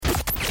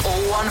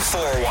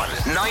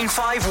0141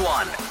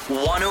 951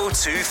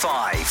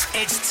 1025.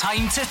 It's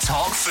time to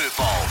talk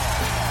football.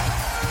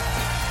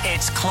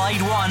 It's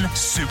Clyde One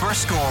Super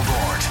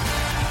Scoreboard.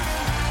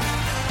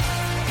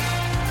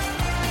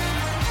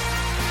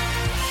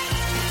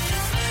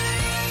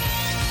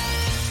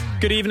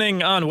 Good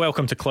evening and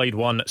welcome to Clyde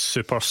One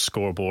Super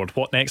Scoreboard.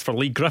 What next for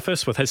Lee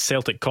Griffiths with his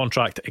Celtic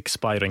contract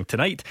expiring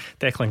tonight?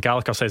 Declan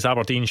Gallagher says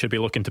Aberdeen should be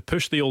looking to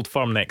push the old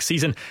firm next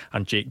season,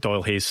 and Jake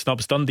Doyle-Hayes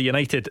snubs Dundee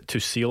United to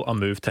seal a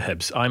move to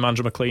Hibs. I'm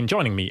Andrew Maclean.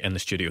 Joining me in the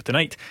studio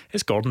tonight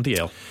is Gordon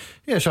DL.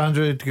 Yes,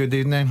 Andrew, good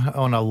evening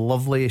on a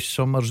lovely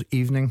summer's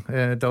evening.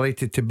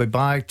 Delighted to be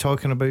back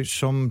talking about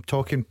some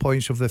talking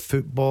points of the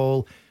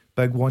football.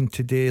 Big one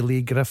today,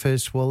 Lee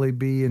Griffiths. Will he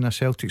be in a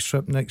Celtic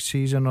strip next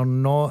season or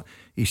not?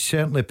 He's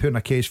certainly putting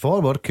a case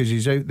forward because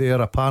he's out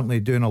there apparently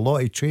doing a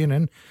lot of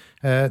training.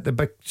 The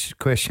big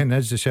question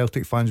is, the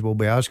Celtic fans will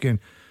be asking,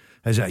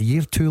 is it a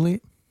year too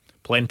late?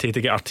 Plenty to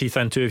get our teeth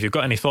into. If you've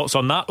got any thoughts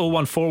on that,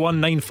 0141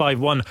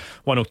 951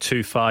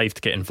 1025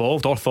 to get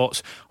involved, or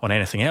thoughts on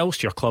anything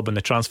else, your club in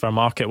the transfer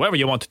market, whatever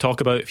you want to talk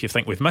about. If you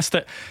think we've missed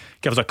it,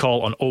 give us a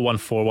call on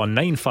 0141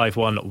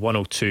 951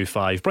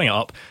 1025. Bring it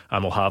up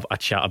and we'll have a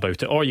chat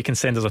about it. Or you can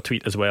send us a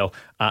tweet as well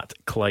at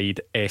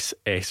Clyde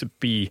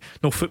SSB.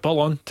 No football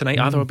on tonight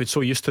either. I've been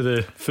so used to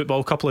the football,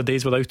 a couple of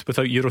days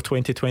without Euro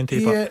 2020.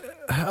 Yeah,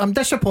 I'm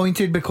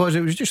disappointed because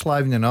it was just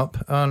livening up.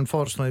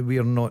 Unfortunately, we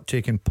are not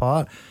taking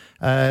part.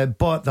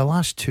 But the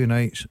last two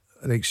nights,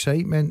 the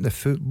excitement, the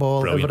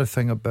football, brilliant.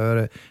 Everything about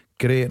it,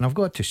 great. And I've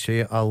got to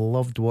say, I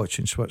loved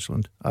watching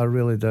Switzerland. I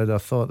really did. I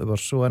thought they were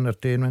so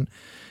entertaining,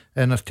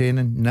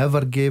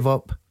 never gave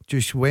up,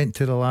 just went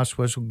to the last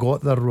whistle,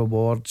 got their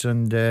rewards.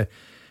 And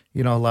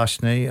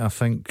last night I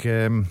think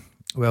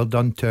well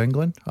done to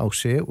England. I'll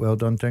say it, well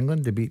done to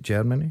England. They beat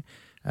Germany,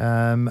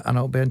 and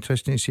it'll be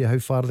interesting to see how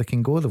far they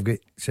can go. They've got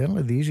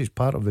certainly the easiest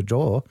part of the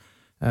draw,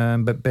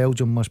 but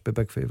Belgium must be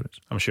big favourites.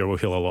 I'm sure we'll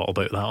hear a lot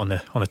about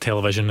that on the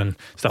television and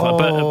stuff.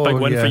 A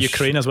big win for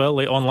Ukraine as well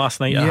late on last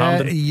night at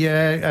Hampden.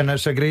 Yeah, and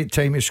it's a great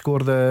time to score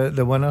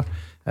the winner.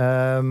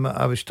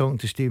 I was talking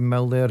to Stephen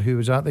Mill there, who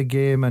was at the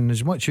game, and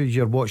as much as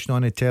you're watching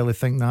on the telly,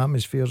 think the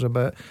atmosphere's a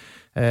bit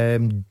a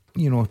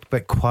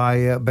bit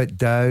quiet, a bit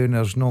down,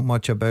 there's not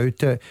much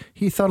about it.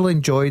 He thoroughly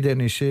enjoyed it,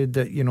 and he said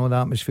that the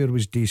atmosphere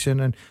was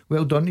decent, and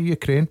well done to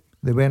Ukraine.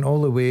 They went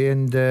all the way,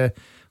 and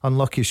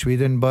unlucky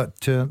Sweden,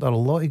 but there are a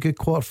lot of good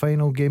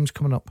quarter-final games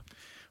coming up.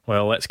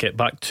 Well, let's get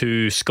back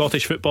to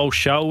Scottish football,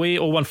 shall we?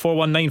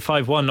 0141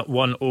 951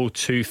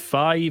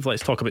 1025.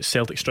 Let's talk about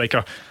Celtic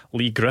striker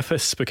Lee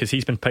Griffiths, because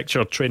he's been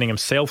pictured training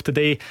himself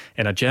today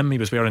in a gym. He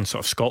was wearing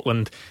sort of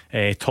Scotland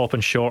top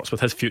and shorts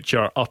with his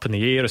future up in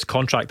the air. His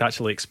contract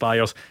actually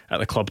expires at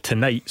the club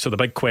tonight. So the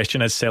big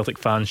question is, Celtic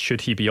fans,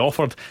 should he be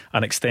offered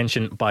an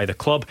extension by the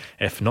club?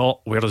 If not,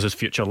 where does his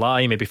future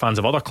lie? Maybe fans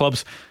of other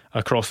clubs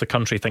across the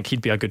country think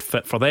he'd be a good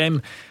fit for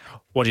them.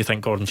 What do you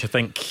think, Gordon? Do you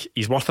think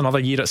he's worth another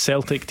year at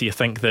Celtic? Do you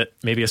think that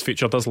maybe his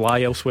future does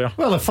lie elsewhere?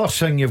 Well, the first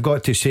thing you've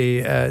got to say,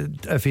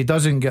 if he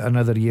doesn't get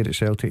another year at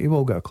Celtic, he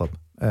will get a club.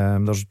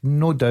 There's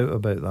no doubt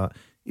about that.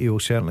 He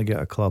will certainly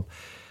get a club.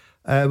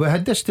 We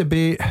had this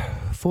debate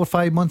 4 or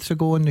 5 months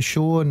ago on the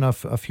show, and a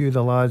few of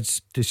the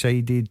lads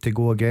decided to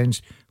go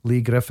against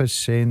Lee Griffiths,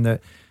 saying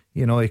that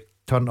he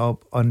turned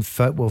up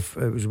unfit.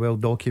 It was well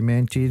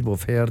documented.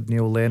 We've heard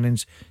Neil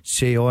Lennon's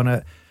say on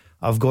it.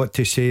 I've got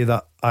to say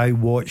that I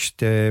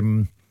watched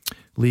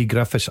Lee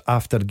Griffiths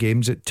after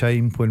games at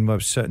time when we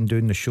were sitting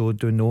doing the show,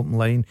 doing the open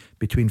line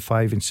between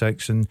 5 and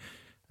 6, and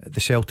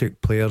the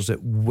Celtic players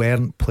that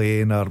weren't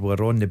playing or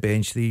were on the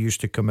bench, they used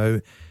to come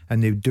out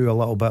and they'd do a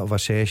little bit of a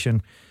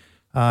session,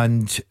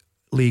 and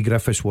Lee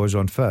Griffiths was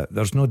unfit.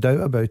 There's no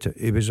doubt about it.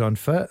 He was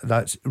unfit.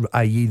 That's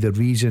i.e. the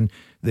reason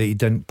that he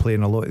didn't play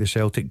in a lot of the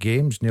Celtic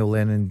games. Neil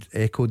Lennon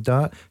echoed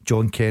that.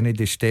 John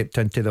Kennedy stepped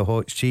into the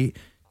hot seat,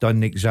 done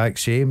the exact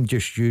same,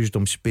 just used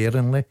them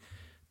sparingly.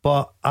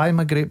 But I'm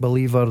a great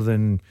believer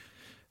in,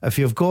 if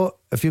you've got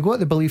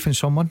the belief in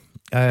someone,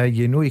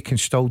 you can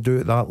still do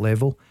it at that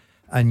level,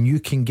 and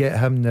you can get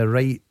him the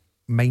right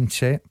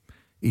mindset.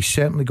 He's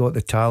certainly got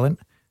the talent,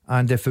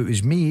 and if it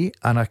was me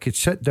and I could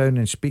sit down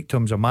and speak to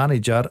him as a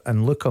manager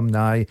and look him in the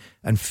eye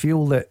and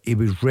feel that he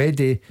was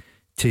ready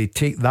to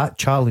take that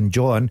challenge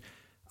on,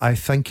 I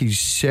think he's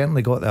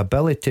certainly got the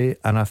ability,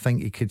 and I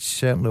think he could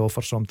certainly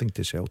offer something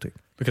to Celtic.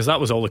 Because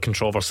that was all the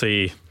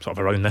controversy sort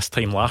of around this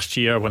time last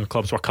year when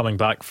clubs were coming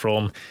back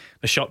from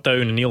the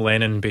shutdown, and Neil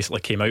Lennon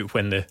basically came out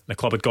when the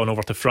club had gone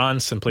over to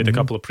France and played a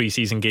couple of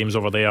pre-season games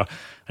over there,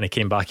 and he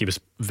came back. He was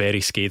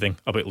very scathing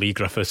about Lee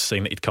Griffiths,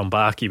 saying that he'd come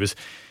back, he was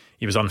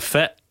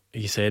unfit.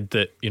 He said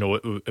that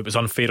it was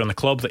unfair on the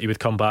club that he would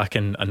come back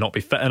and not be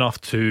fit enough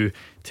to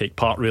take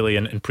part really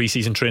in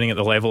pre-season training at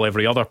the level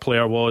every other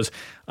player was.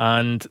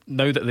 And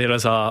now that there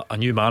is a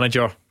new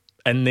manager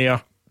in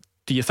there,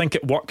 do you think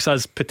it works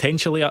as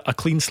potentially a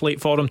clean slate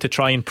for him to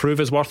try and prove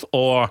his worth,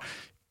 or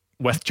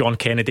with John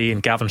Kennedy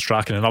and Gavin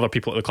Strachan and other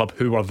people at the club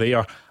who were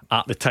there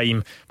at the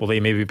time, will they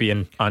maybe be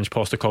in Ange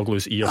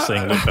Postecoglou's ear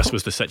saying, look, this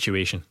was the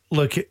situation?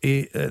 Look,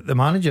 the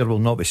manager will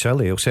not be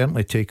silly. He'll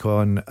certainly take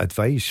on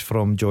advice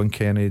from John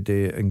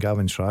Kennedy and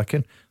Gavin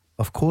Strachan.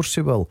 Of course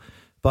he will.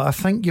 But I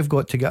think you've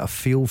got to get a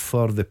feel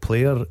for the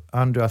player,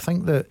 Andrew. I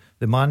think that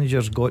the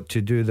manager's got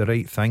to do the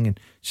right thing and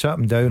sit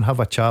him down, have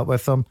a chat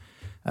with him,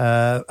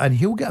 and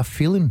he'll get a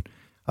feeling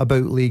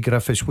about Leigh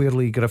Griffiths, where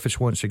Leigh Griffiths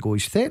wants to go.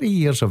 He's 30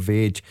 years of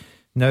age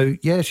now.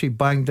 Yes, he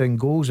banged in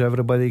goals.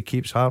 Everybody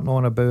keeps harping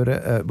on about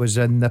it. It was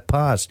in the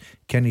past.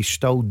 Can he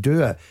still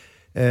do it?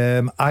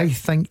 I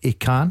think he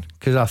can,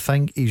 because I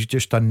think he's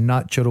just a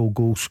natural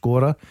goal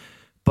scorer.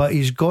 But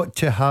he's got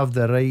to have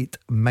the right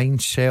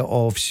mindset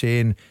of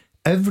saying,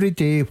 every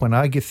day when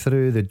I get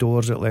through the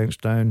doors at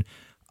Lansdowne,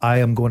 I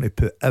am going to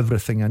put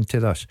everything into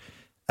this.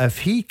 If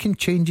he can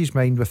change his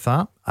mind with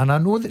that, and I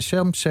know that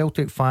some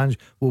Celtic fans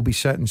will be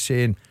sitting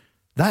saying,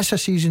 that's a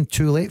season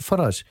too late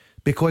for us,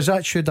 because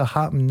that should have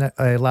happened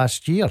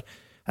last year.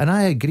 And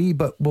I agree,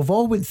 but we've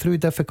all went through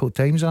difficult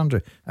times,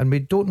 Andrew, and we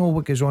don't know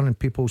what goes on in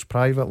people's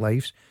private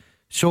lives.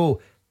 So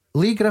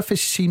Leigh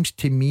Griffiths seems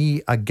to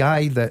me a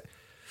guy that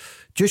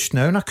just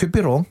now, and I could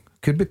be wrong,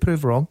 could be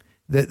proved wrong,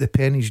 that the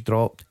penny's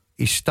dropped.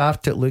 He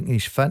started looking at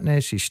his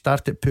fitness. He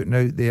started putting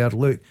out there,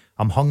 look,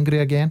 I'm hungry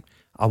again.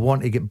 I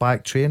want to get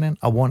back training.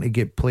 I want to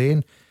get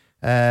playing.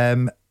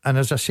 And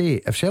as I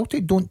say, if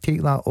Celtic don't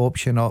take that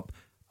option up,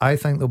 I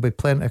think there'll be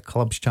plenty of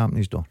clubs champing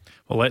his door.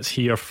 Well, let's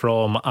hear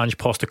from Ange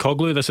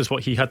Postecoglou. This is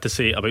what he had to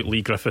say about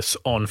Leigh Griffiths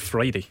on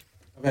Friday.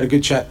 I've had a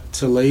good chat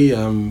to Leigh.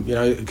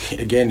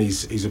 Again,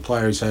 he's a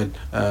player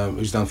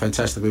who's done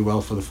fantastically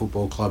well for the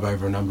football club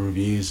over a number of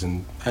years,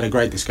 and had a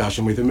great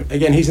discussion with him.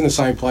 Again, he's in the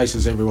same place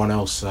as everyone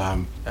else.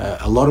 A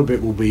lot of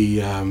it will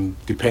be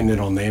dependent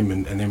on them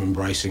and them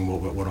embracing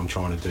what I'm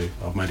trying to do.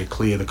 I've made it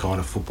clear the kind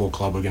of football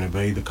club we're going to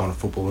be, the kind of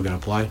football we're going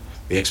to play,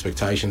 the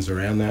expectations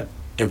around that,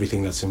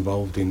 everything that's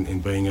involved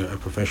in being a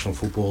professional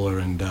footballer,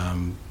 and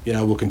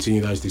we'll continue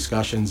those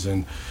discussions.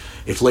 And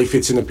if Leigh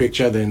fits in the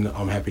picture, then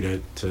I'm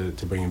happy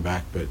to bring him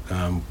back. But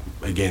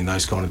again,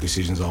 those kind of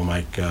decisions I'll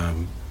make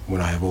when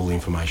I have all the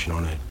information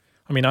on it.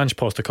 I mean, Ange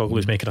Postecoglou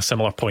is making a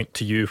similar point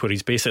to you, where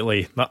he's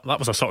basically, that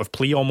was a sort of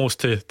plea almost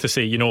to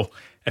say,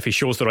 if he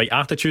shows the right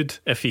attitude,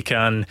 if he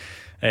can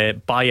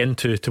buy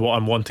into what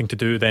I'm wanting to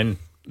do, then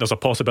there's a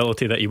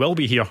possibility that he will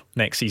be here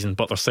next season,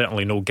 but there's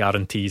certainly no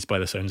guarantees by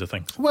the sounds of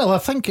things. Well, I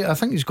think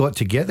he's got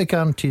to get the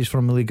guarantees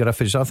from Leigh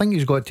Griffiths. I think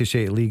he's got to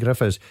say to Leigh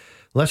Griffiths,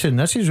 listen,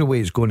 this is the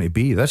way it's going to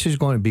be. This is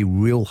going to be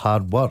real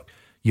hard work.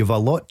 You've a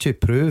lot to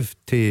prove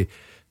to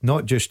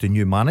not just the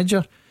new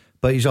manager,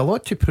 but he's a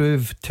lot to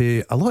prove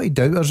to a lot of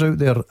doubters out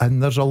there,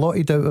 and there's a lot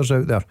of doubters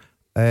out there.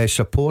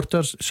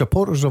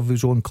 Supporters of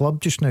his own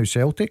club just now,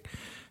 Celtic.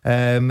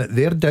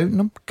 They're doubting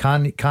him.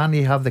 Can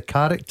he have the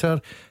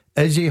character?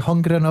 Is he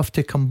hungry enough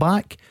to come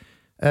back?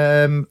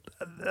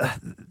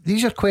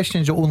 These are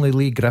questions that only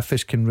Leigh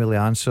Griffiths can really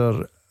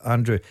answer,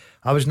 Andrew.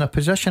 I was in a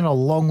position a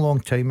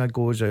long time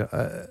ago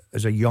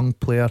as a young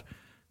player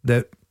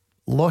that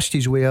lost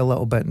his way a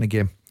little bit in the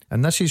game,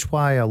 and this is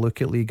why I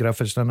look at Leigh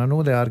Griffiths. And I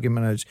know the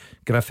argument is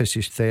Griffiths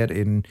is 30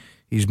 and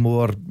he's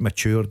more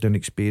matured and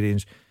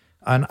experienced,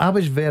 and I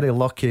was very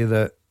lucky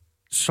that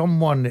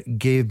someone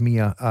gave me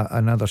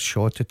another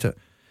shot at it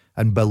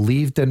and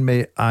believed in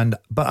me,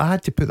 but I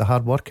had to put the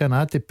hard work in. I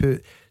had to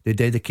put the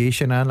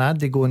dedication in. I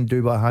had to go and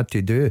do what I had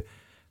to do.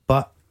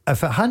 But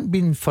if it hadn't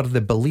been for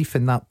the belief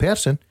in that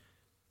person,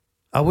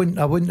 I wouldn't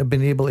have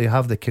been able to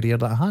have the career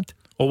that I had.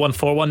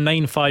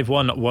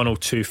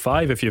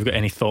 01419511025 if you've got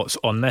any thoughts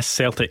on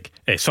this.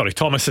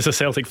 Thomas is a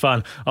Celtic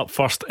fan up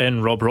first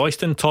in Rob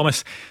Royston.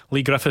 Thomas,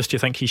 Leigh Griffiths, do you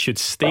think he should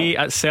stay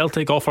at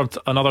Celtic, offered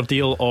another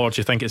deal, or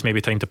do you think it's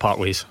maybe time to part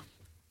ways?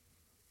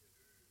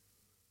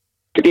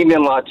 Good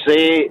evening, lads.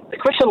 The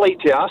question I'd like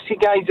to ask you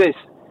guys is,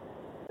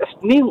 if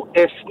Neil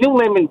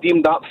Lemon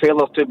deemed that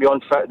fella to be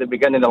unfit at the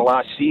beginning of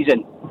last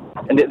season,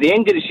 and at the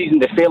end of the season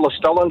the fella's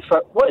still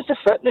unfit, what is the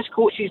fitness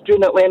coach he's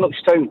doing at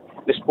Lennoxtown,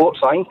 the sports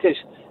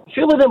scientist?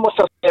 Surely they must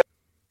have...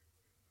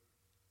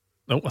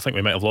 I think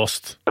we might have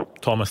lost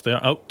Thomas there.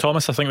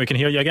 Thomas, I think we can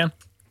hear you again.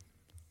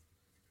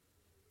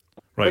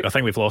 Right, I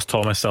think we've lost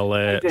Thomas.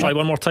 I'll try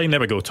one more time. There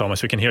we go,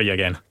 Thomas, we can hear you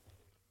again.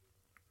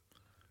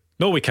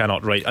 No, we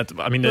cannot. Right.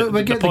 I mean,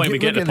 we get the point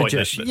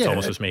that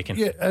Thomas was making.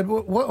 Yeah, and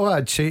what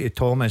I'd say to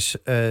Thomas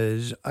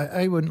is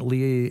I wouldn't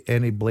lay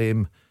any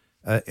blame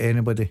at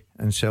anybody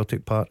in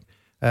Celtic Park.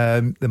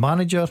 The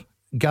manager,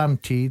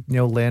 guaranteed,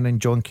 Neil Lennon,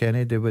 John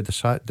Kennedy would have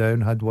sat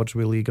down, had words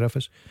with Leigh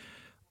Griffiths.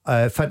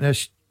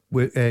 Fitness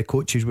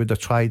coaches would have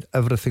tried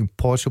everything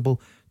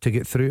possible to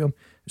get through him.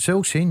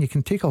 Still saying you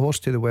can take a horse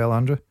to the well,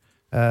 Andrew.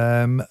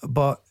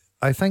 But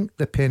I think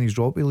the penny's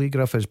dropped with Leigh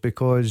Griffiths,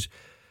 because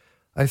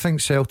I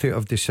think Celtic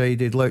have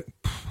decided, look,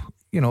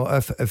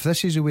 if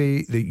this is the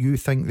way that you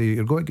think that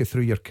you're going to get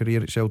through your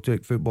career at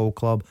Celtic Football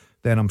Club,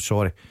 then I'm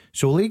sorry.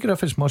 So Leigh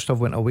Griffiths must have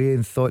went away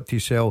and thought to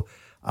himself,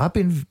 I've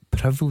been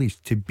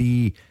privileged to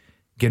be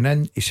getting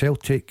into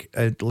Celtic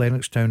at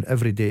Lennoxtown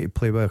every day to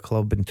play with a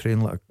club and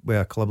train with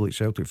a club like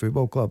Celtic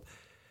Football Club.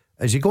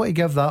 Has he got to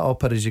give that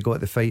up, or has he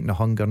got the fight and the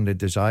hunger and the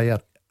desire?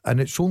 And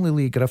it's only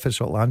Lee Griffiths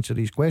that will answer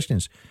these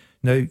questions.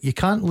 Now, you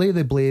can't lay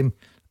the blame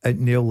at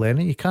Neil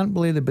Lennon. You can't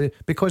lay the blame,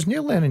 because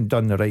Neil Lennon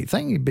done the right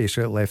thing. He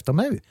basically left him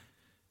out.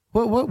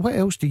 What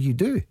else do you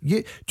do?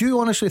 Do you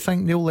honestly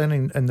think Neil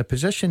Lennon, in the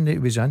position that he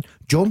was in,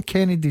 John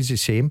Kennedy's the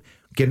same,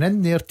 getting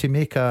in there to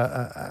make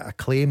a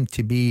claim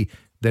to be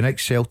the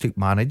next Celtic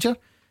manager,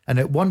 and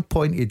at one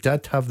point he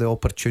did have the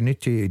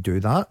opportunity to do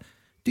that?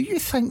 Do you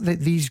think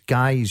that these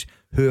guys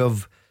who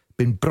have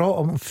been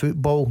brought up in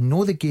football,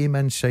 know the game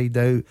inside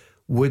out,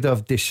 would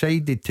have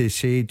decided to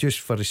say, just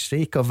for the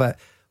sake of it,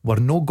 we're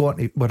not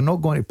going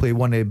to play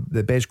one of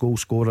the best goal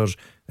scorers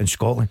in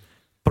Scotland,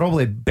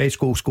 probably best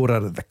goal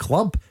scorer at the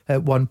club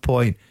at one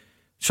point?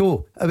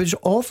 So it was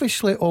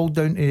obviously all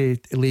down to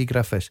Lee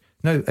Griffiths.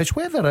 Now, it's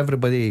whether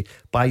everybody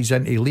buys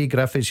into Lee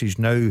Griffiths. Is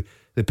now,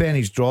 the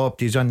penny's dropped,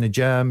 he's in the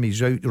gym,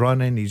 he's out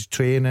running, he's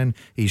training,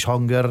 he's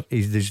hunger,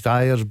 his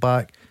desire's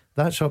back.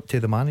 That's up to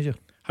the manager.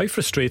 How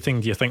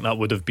frustrating do you think that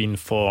would have been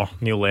for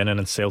Neil Lennon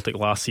and Celtic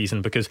last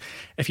season? Because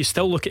if you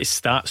still look at his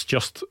stats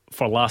just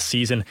for last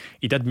season,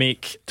 he did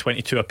make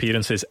 22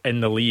 appearances in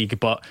the league,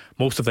 but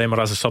most of them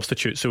are as a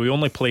substitute. So he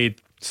only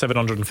played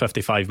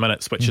 755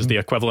 minutes, which is the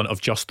equivalent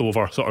of just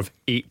over sort of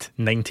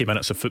 90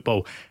 minutes of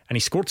football. And he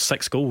scored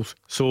 6 goals.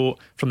 So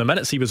from the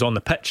minutes he was on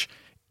the pitch,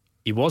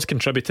 he was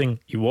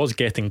contributing, he was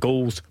getting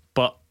goals,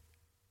 but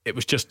it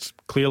was just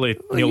clearly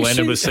Neil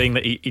Lennon was saying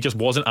that he just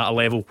wasn't at a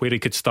level where he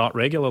could start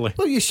regularly.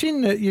 Well, you've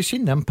seen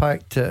the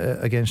impact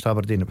against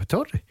Aberdeen at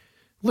Pittodrie.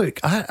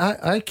 Look,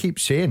 I keep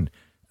saying,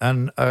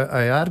 and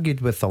I argued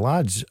with the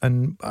lads,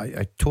 and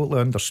I totally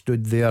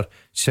understood their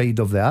side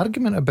of the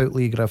argument about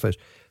Lee Griffiths.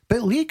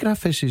 But Lee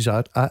Griffiths is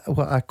what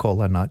I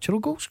call a natural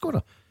goal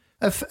scorer.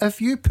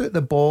 If you put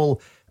the ball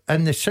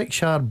in the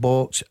 6-yard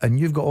box and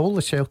you've got all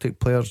the Celtic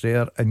players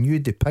there, and you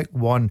had to pick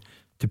one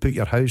to put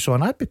your house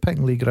on, I'd be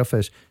picking Lee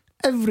Griffiths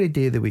every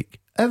day of the week.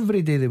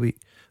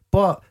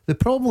 But the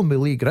problem with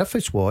Lee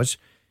Griffiths was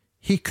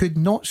he could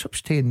not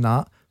sustain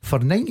that for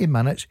 90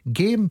 minutes,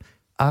 game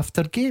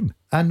after game.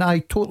 And I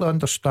totally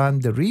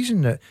understand the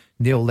reason that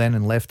Neil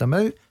Lennon left him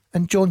out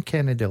and John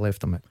Kennedy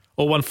left him out.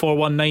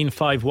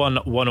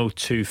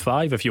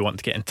 01419511025 if you want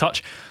to get in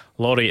touch.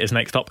 Laurie is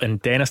next up in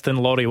Denniston.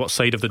 Laurie, what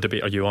side of the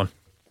debate are you on?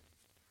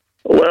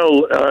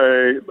 Well,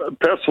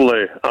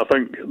 personally, I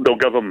think they'll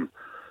give him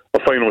a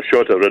final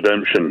shot at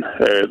redemption.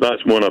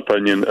 That's my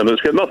opinion, and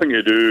it's got nothing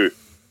to do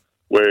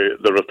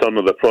with the return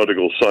of the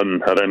prodigal son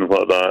or anything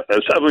like that.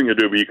 It's everything to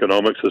do with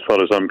economics as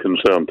far as I'm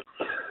concerned.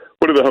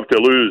 What do they have to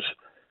lose?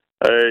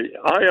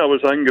 I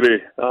was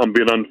angry at him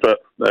being unfit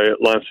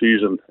last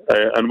season,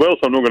 and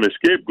whilst I'm not going to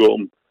scapegoat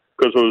him,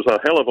 because there was a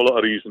hell of a lot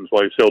of reasons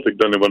why Celtic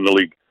didn't win the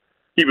league,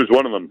 he was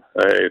one of them.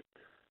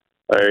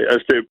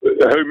 As to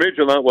how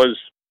major that was,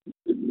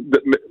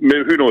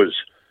 who knows?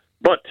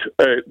 But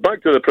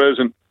back to the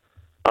present,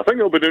 I think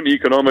it'll be down to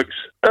economics.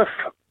 If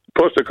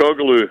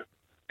Postecoglou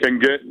can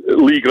get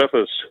Lee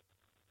Griffiths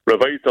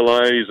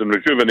revitalised and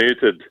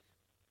rejuvenated,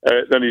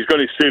 then he's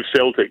going to save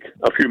Celtic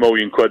a few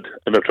million quid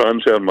in the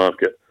transfer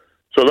market.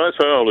 So that's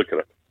how I look at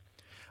it.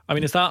 I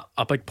mean, is that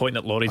a big point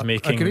that Laurie's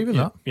making? I agree with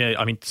that. Yeah,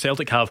 I mean,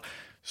 Celtic have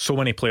so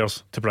many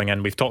players to bring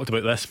in. We've talked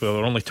about this, but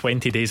they're only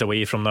 20 days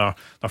away from their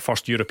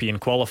first European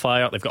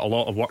qualifier. They've got a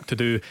lot of work to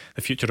do.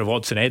 The future of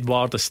Odsonne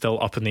Edouard is still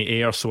up in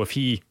the air. So if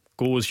he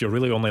goes, you're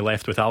really only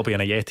left with Albion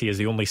Ayeti as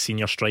the only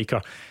senior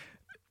striker.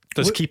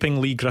 Does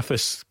keeping Lee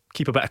Griffiths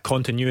keep a bit of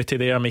continuity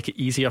there, make it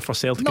easier for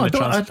Celtic? No,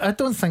 I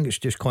don't think it's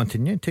just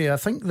continuity. I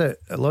think that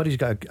Laurie's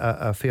got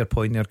a fair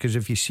point there, because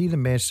if you see the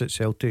mess that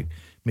Celtic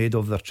made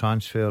of their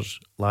transfers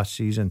last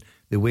season,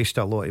 they waste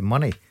a lot of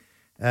money.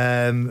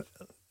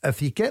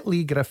 If you get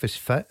Lee Griffiths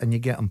fit and you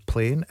get him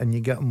playing and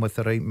you get him with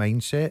the right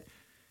mindset,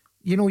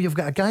 you know, you've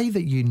got a guy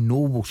that you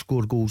know will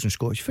score goals in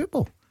Scottish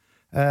football.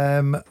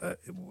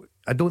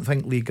 I don't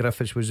think Lee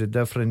Griffiths was the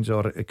difference,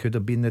 or it could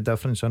have been the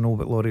difference. I know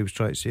what Laurie was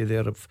trying to say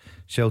there, if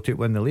Celtic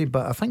win the league,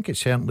 but I think it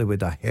certainly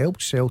would have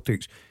helped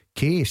Celtic's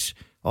case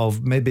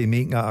of maybe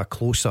making it a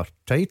closer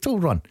title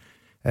run.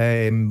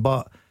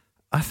 But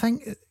I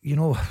think, you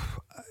know,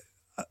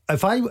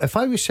 if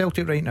I was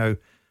Celtic right now,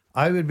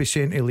 I would be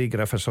saying to Lee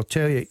Griffiths, I'll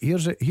tell you,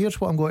 here's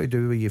what I'm going to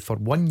do with you for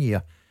 1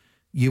 year.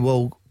 You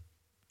will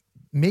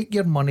make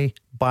your money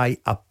by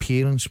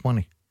appearance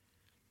money.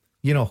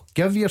 You know,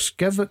 give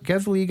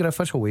Lee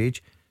Griffiths a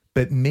wage,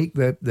 but make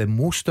the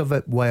most of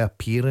it with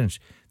appearance.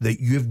 That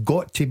you've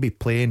got to be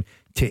playing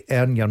to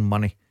earn your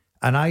money.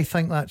 And I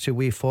think that's the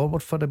way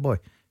forward for the boy.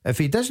 If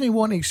he doesn't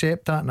want to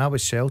accept that, and I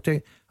was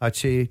Celtic, I'd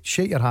say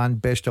shake your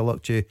hand, best of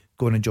luck to you,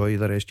 go and enjoy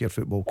the rest of your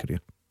football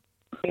career.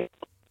 Do you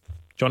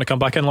want to come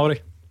back in,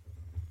 Laurie?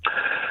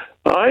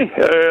 Aye,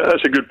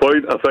 that's a good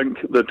point, I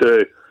think,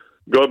 that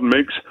Gordon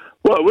makes.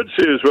 What I would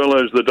say as well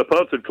is the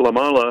departed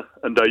Klamala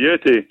and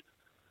Ayeti,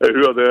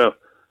 who are there,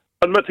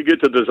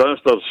 unmitigated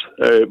disasters,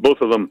 both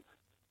of them.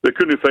 They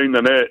couldn't find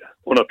the net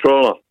on a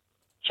trawler.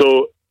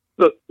 So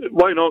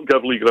why not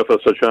give Lee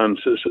Griffiths a chance?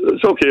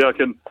 It's okay, I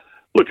can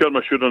look at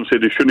my shoulder and say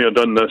they shouldn't have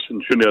done this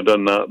and shouldn't have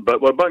done that,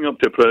 but we're bang up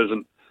to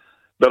present.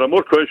 there are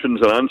more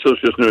questions than answers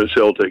just now at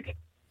Celtic.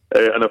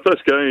 And if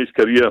this guy's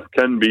career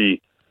can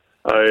be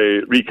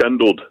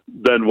rekindled,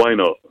 then why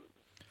not?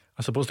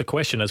 I suppose the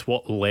question is,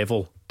 what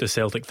level does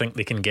Celtic think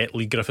they can get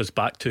Lee Griffiths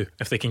back to?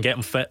 If they can get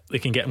him fit, they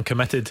can get him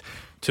committed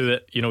to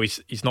it. You know,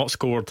 he's not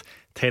scored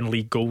 10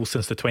 league goals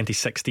since the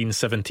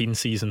 2016-17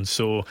 season,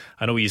 so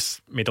I know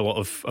he's made a lot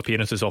of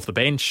appearances off the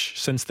bench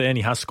since then.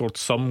 He has scored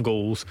some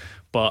goals,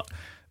 but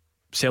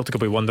Celtic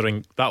will be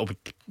wondering, that'll be...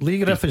 Lee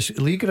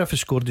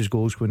Griffiths scored his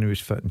goals when he was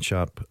fit and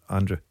sharp,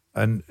 Andrew.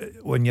 And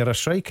when you're a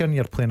striker and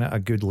you're playing at a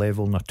good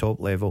level and a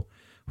top level,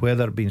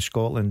 whether it be in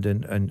Scotland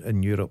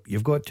and Europe,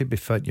 you've got to be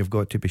fit, you've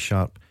got to be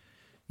sharp.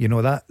 You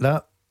know,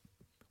 that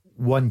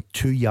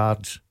 1-2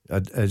 yards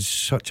is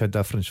such a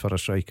difference for a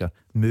striker.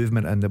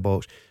 Movement in the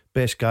box.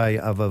 Best guy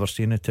I've ever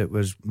seen at it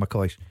was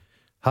Maclean.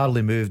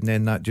 Hardly moved,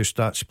 and then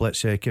that split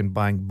second,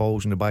 bang,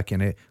 balls in the back of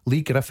the net.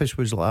 Lee Griffiths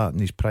was like that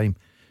in his prime.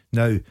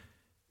 Now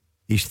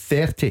he's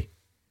 30.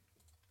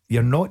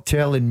 You're not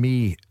telling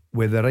me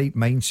with the right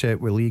mindset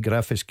with Lee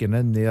Griffiths getting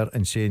in there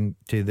and saying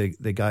to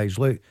the guys,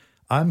 look,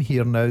 I'm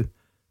here now,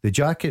 the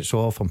jacket's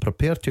off, I'm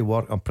prepared to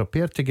work, I'm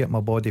prepared to get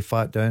my body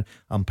fat down,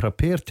 I'm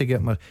prepared to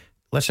get my...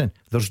 Listen,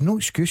 there's no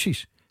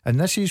excuses. And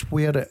this is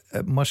where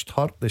it must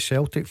hurt the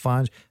Celtic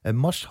fans. It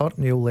must hurt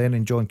Neil Lennon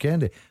and John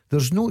Kennedy.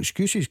 There's no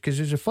excuses, because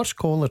as the first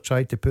caller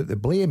tried to put the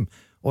blame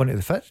onto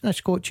the fitness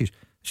coaches,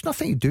 it's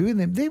nothing to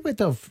do with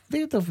them.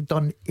 They'd have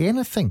done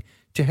anything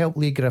to help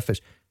Lee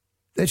Griffiths.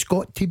 It's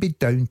got to be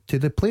down to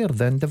the player,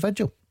 the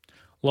individual.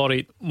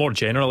 Laurie, more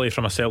generally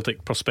from a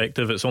Celtic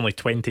perspective, it's only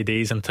 20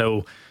 days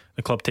until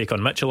the club take on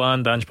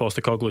Midtjylland, Ange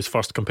Postecoglou's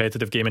first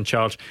competitive game in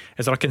charge.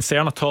 Is there a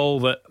concern at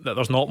all that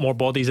there's not more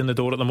bodies in the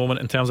door at the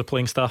moment in terms of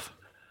playing staff?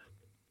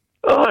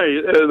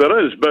 Aye,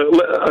 there is, but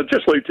I'd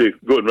just like to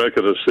go on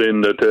record as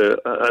saying that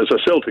as a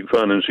Celtic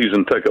fan and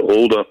season ticket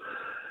holder,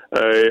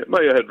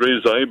 might have had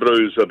raised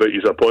eyebrows about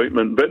his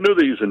appointment, but now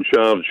that he's in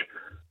charge,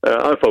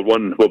 I for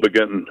one will be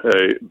getting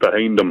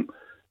behind him.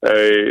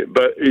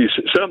 But he's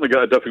certainly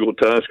got a difficult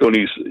task on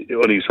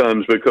his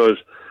hands, because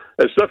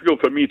it's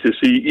difficult for me to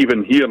see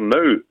even here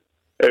now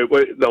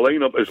what the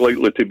lineup is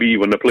likely to be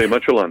when they play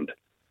Midtjylland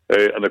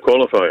in the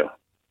qualifier.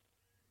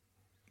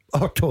 I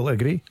totally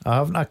agree. I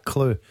haven't a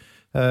clue.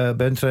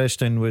 Be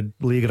interesting with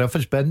Lee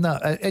Griffiths been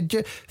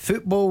that.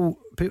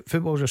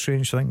 Football's a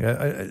strange thing.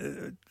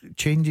 It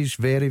changes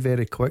very,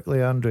 very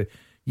quickly, Andrew.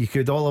 You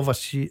could all of a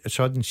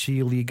sudden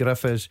see Lee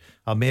Griffiths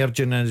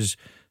emerging as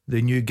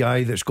the new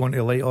guy that's going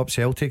to light up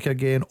Celtic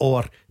again,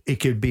 or it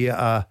could be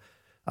at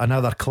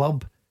another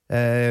club.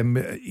 Learning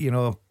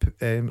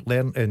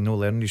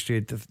his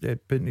trade,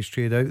 putting his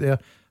trade out there.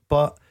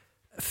 But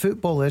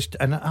football is,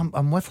 and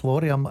I'm with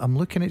Laurie. I'm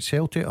looking at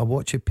Celtic. I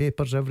watch the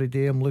papers every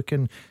day. I'm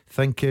looking,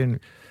 thinking,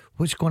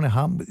 what's going to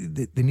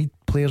happen? They need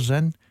players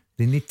in.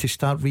 They need to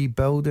start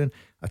rebuilding.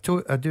 I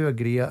do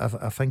agree.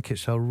 I think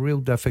it's a real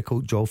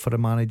difficult job for a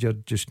manager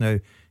just now.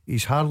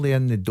 He's hardly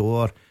in the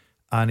door,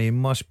 and he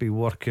must be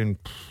working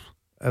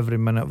every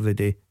minute of the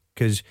day,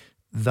 because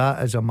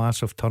that is a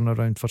massive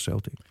turnaround for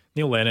Celtic.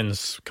 Neil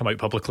Lennon's come out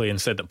publicly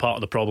and said that part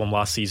of the problem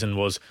last season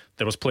was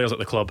there was players at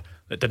the club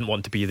that didn't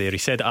want to be there. He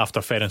said it after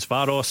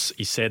Ferencvaros.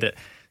 He said it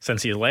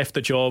since he left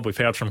the job. We've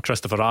heard from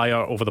Christopher Ayer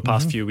over the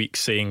past few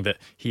weeks saying that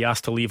he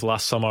asked to leave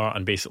last summer,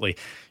 and basically,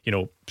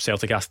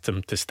 Celtic asked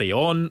him to stay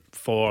on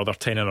for their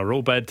 10 in a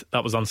row bid.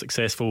 That was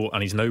unsuccessful,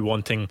 and he's now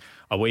wanting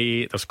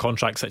away. There's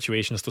contract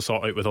situations to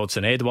sort out with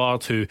Odsonne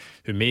Edouard, who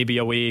may be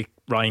away,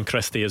 Ryan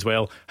Christie as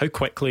well. How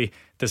quickly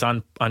does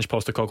Ange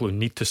Postecoglou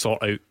need to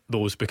sort out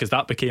those? Because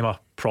that became a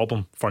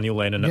problem for Neil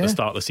Lennon at the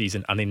start of the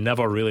season, and they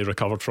never really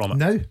recovered from it.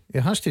 Now, he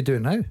has to do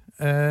it now.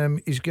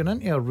 He's going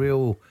into a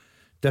real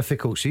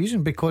difficult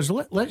season, because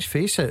let's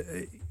face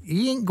it,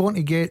 he ain't going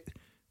to get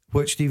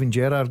what Steven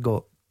Gerrard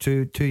got,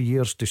 two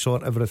years to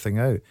sort everything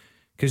out.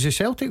 Because the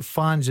Celtic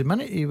fans, the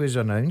minute he was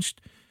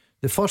announced,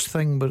 the first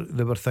thing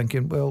they were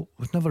thinking, well,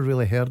 we've never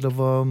really heard of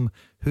him.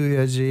 Who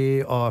is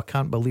he? Oh, I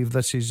can't believe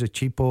this is a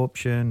cheap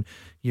option.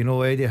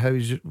 Eddie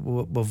Howe's,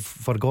 we've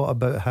forgot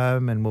about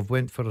him and we've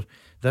went for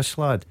this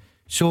lad.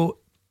 So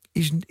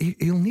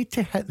he'll need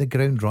to hit the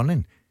ground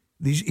running.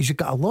 He's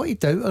got a lot of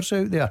doubters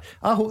out there.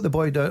 I hope the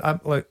boy does.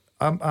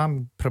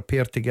 I'm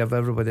prepared to give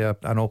everybody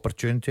an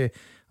opportunity.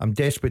 I'm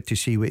desperate to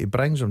see what he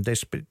brings. I'm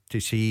desperate to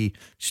see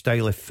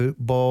style of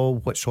football,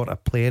 what sort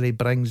of player he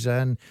brings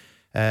in.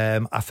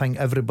 I think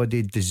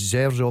everybody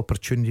deserves the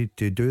opportunity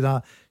to do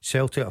that.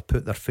 Celtic have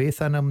put their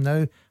faith in him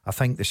now. I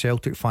think the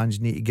Celtic fans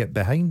need to get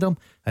behind him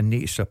and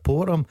need to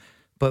support him.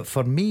 But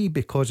for me,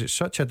 because it's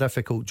such a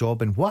difficult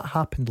job, and what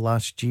happened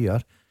last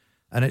year,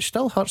 and it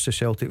still hurts the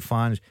Celtic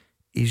fans,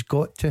 he's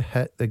got to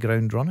hit the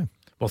ground running.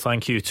 Well,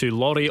 thank you to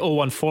Laurie.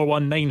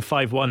 0141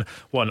 951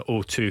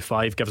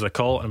 1025. Give us a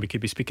call and we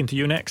could be speaking to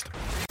you next.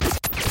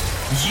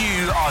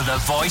 You are the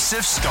voice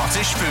of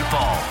Scottish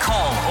football.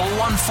 Call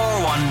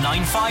 0141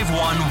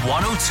 951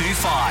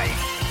 1025.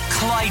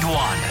 Clyde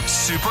One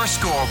Super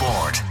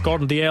Scoreboard.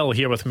 Gordon DL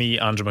here with me,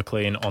 Andrew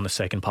Maclean, on the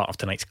second part of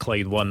tonight's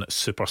Clyde One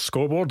Super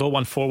Scoreboard.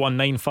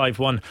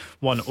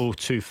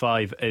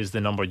 01419511025 is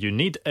the number you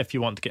need if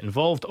you want to get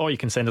involved, or you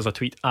can send us a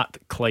tweet at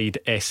Clyde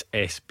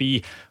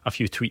SSB. A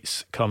few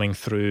tweets coming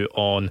through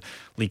on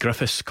Lee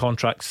Griffiths'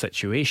 contract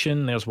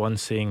situation. There's one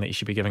saying that he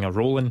should be giving a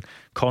rolling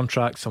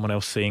contract. Someone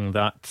else saying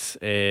that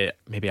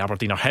maybe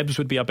Aberdeen or Hibs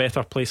would be a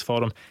better place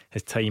for him.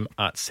 His time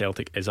at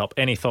Celtic is up.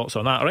 Any thoughts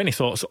on that, or any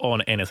thoughts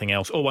on anything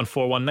else?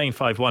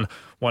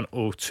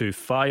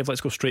 01419511025. Let's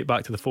go straight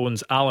back to the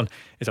phones. Alan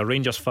is a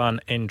Rangers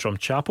fan in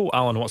Drumchapel.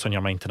 Alan, what's on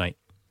your mind tonight?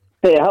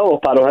 Hey, hello,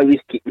 Panel. How are you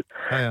keeping?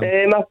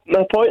 My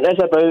point is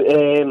about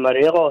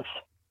Morelos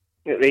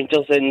at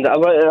Rangers, and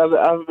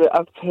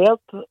I've heard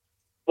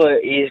that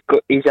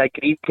he's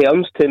agreed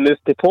terms to move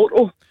to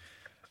Porto.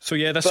 So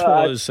yeah, this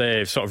was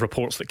sort of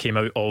reports that came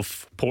out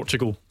of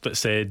Portugal that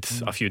said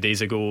a few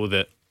days ago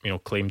that, you know,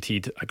 claimed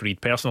he'd agreed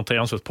personal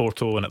terms with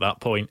Porto, and at that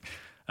point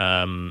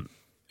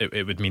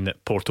it would mean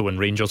that Porto and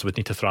Rangers would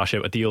need to thrash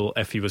out a deal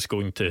if he was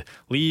going to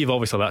leave.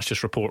 Obviously that's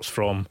just reports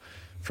from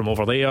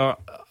over there.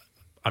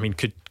 I mean,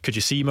 could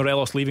you see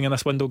Morelos leaving in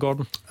this window,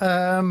 Gordon?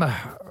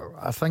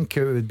 I think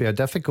it would be a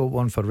difficult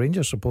one for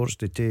Rangers supporters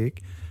to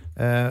take.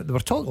 There were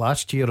talk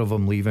last year of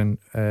him leaving,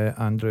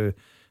 Andrew,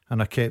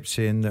 and I kept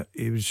saying that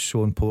he was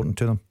so important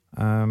to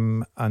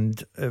them,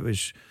 and it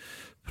was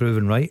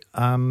proven right.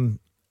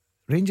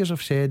 Rangers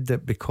have said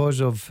that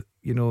because of,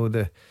 you know,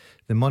 the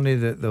money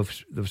that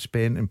they've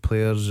spent in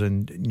players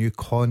and new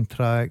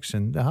contracts,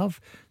 and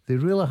they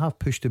really have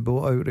pushed the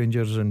boat out,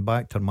 Rangers, and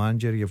backed their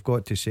manager. You've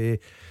got to say,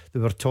 they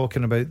were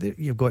talking about that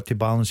you've got to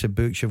balance the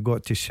books, you've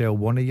got to sell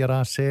one of your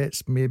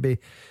assets maybe.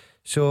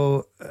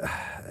 So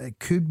it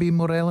could be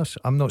Morelos.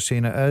 I'm not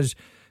saying it is,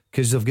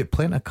 because they've got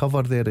plenty of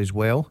cover there as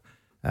well.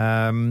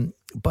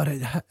 But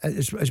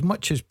as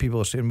much as people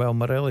are saying, well,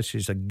 Morelos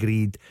has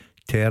agreed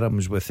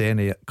terms with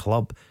any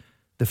club,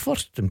 the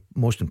first and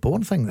most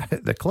important thing,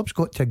 the club's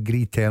got to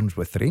agree terms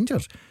with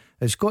Rangers.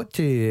 It's got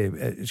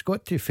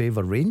to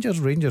favour Rangers.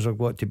 Rangers have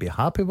got to be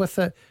happy with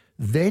it.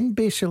 Then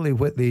basically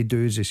what they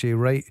do is they say,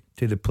 right,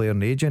 to the player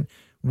and agent,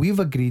 we've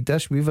agreed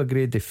this, we've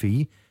agreed the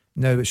fee,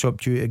 now it's up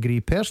to you to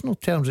agree personal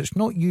terms. It's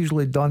not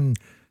usually done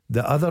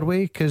the other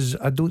way, because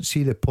I don't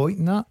see the point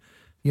in that.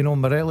 You know,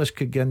 Morelos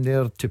could get in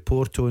there to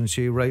Porto and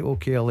say, right,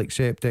 okay, I'll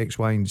accept X,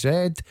 Y and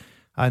Z,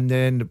 and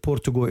then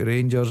Porto go to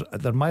Rangers,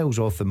 they're miles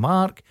off the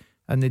mark,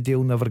 and the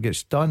deal never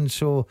gets done.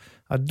 So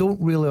I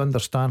don't really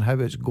understand how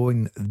it's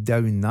going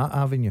down that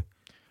avenue.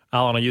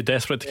 Alan, are you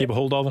desperate to keep a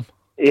hold of him?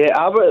 Yeah,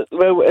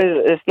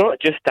 it's not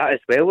just that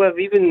as well.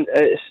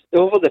 It's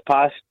over the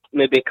past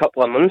maybe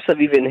couple of months,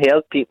 I've even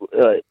heard people,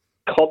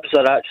 clubs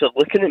are actually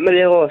looking at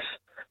Morelos,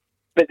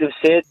 but they've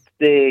said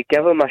they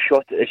give him a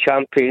shot at the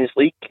Champions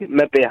League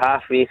maybe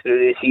halfway through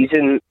the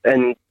season,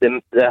 and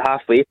the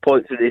halfway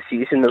point through the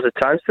season there's a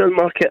transfer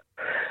market,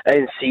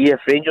 and see if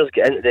Rangers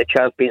get into the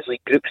Champions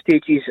League group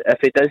stages. If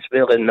he does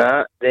well in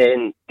that,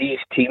 then these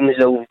teams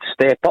will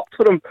step up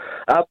for him.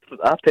 I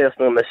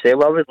personally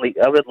myself, I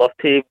would love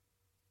to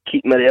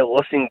keep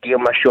Morelos and give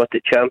him a shot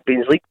at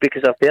Champions League,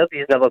 because I've heard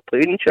he's never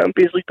played in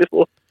Champions League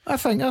before. I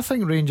think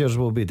Rangers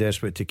will be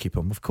desperate to keep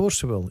him. Of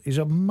course they will. He's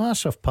a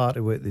massive part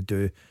of what they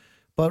do.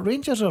 But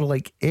Rangers are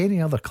like any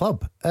other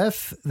club.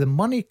 If the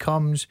money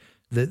comes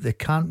that they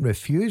can't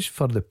refuse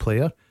for the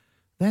player,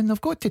 then they've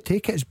got to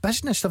take it as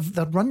business.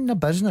 They're running a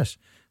business.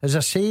 As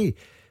I say,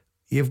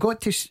 you've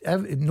got to.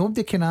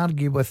 Nobody can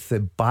argue with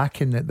the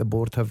backing that the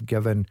board have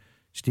given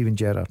Steven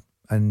Gerrard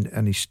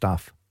and his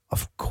staff.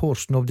 Of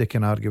course, nobody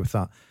can argue with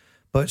that.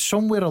 But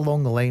somewhere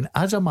along the line,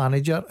 as a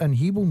manager, and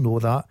he will know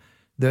that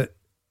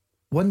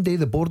one day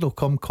the board will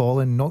come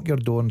calling, knock your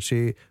door and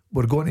say,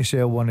 we're going to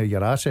sell one of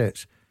your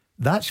assets.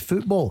 That's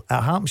football.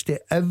 It happens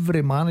to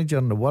every manager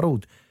in the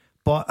world,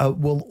 but it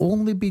will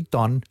only be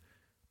done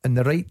in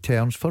the right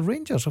terms for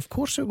Rangers. Of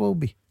course it will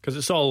be, because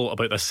it's all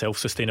about this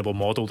self-sustainable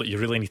model that you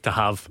really need to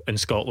have in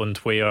Scotland,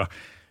 where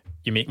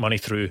you make money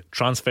through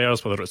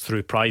transfers, whether it's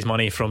through prize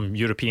money from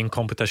European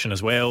competition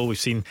as well. We've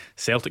seen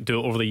Celtic do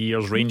it over the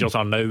years. Rangers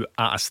are now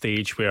at a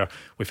stage where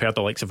we've heard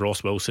the likes of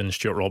Ross Wilson,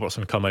 Stuart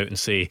Robertson come out and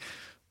say,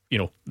 you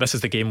know, this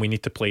is the game we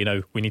need to play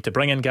now. We need to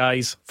bring in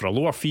guys for a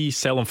lower fee,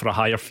 sell them for a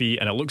higher fee,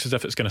 and it looks as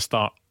if it's going to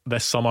start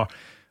this summer.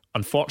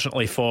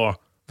 Unfortunately for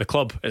the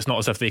club, it's not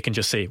as if they can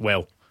just say,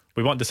 well,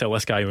 we want to sell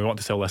this guy and we want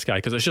to sell this guy,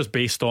 because it's just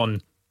based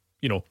on,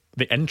 you know,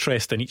 the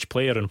interest in each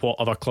player and what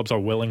other clubs are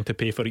willing to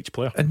pay for each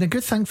player. And the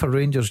good thing for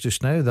Rangers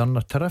just now, they're in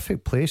a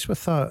terrific place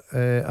with that,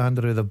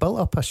 Andrew. They've built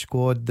up a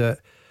squad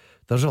that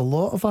there's a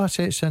lot of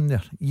assets in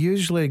there.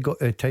 Usually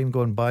time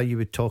gone by you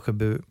would talk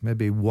about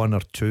maybe one or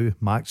two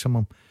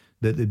maximum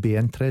that they'd be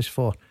interest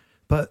for,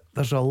 but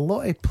there's a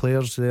lot of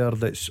players there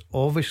that's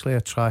obviously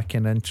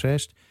attracting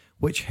interest,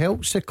 which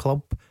helps the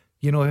club.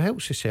 You know, it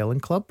helps the selling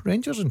club.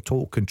 Rangers in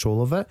total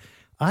control of it,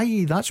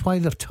 i.e. that's why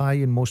they're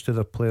tying most of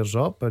their players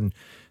up and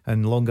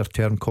longer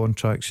term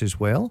contracts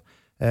as well.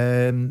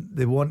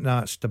 They want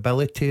that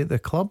stability at the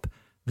club.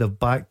 They've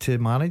backed the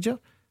manager,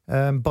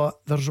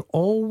 but there's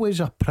always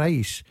a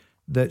price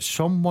that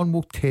someone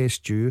will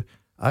test you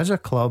as a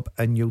club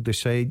and you'll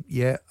decide,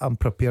 yeah, I'm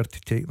prepared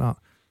to take that.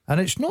 And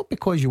it's not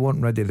because you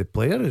want rid of the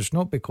player, it's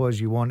not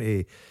because you want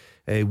to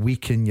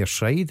weaken your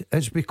side,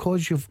 it's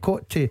because you've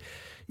got to,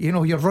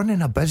 you're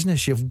running a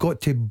business, you've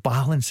got to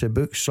balance the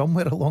books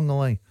somewhere along the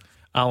line.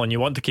 Alan, you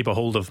want to keep a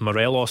hold of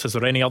Morelos. Is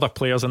there any other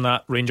players in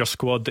that Rangers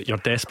squad that you're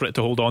desperate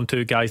to hold on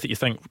to, guys that you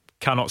think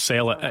cannot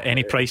sell at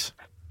any price?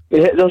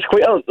 Yeah, there's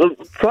quite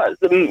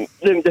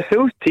the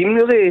full team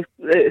really.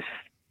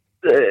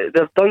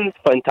 They've done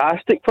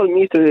fantastic for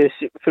me through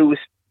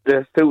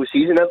the full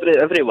season.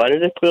 Every one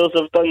of the players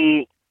have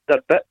done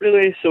their bit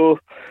really. So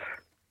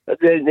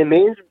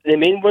the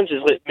main ones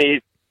is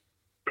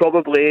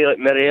probably like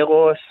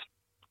Morelos,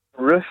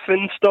 Roof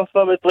and stuff.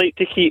 I would like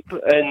to keep,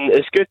 and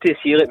it's good to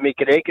see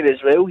McGregor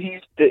as well.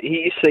 He's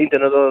signed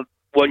another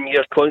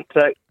 1-year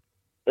contract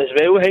as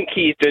well. I think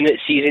he's doing it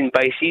season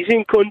by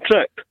season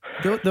contract.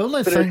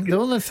 The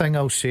only thing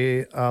I'll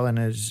say, Alan,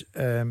 is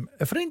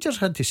if Rangers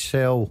had to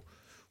sell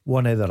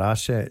one of their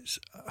assets,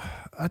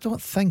 I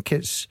don't think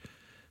it's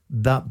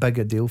that big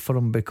a deal for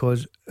them,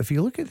 because if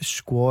you look at the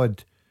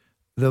squad,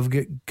 they've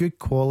got good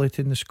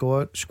quality in the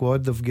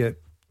squad. They've got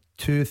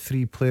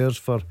 2-3 players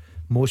for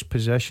most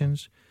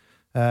positions.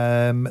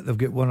 They've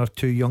got 1 or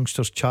 2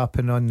 youngsters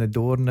chapping on the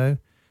door now.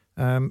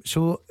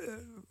 So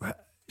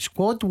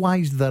squad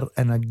wise, they're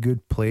in a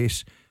good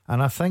place,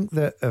 and I think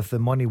that if the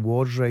money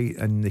was right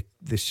and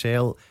the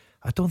sell,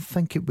 I don't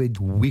think it would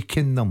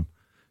weaken them,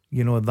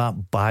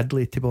 that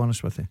badly, to be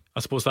honest with you. I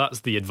suppose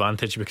that's the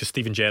advantage, because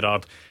Steven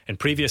Gerrard in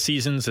previous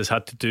seasons has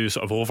had to do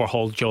sort of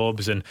overhaul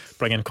jobs and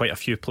bring in quite a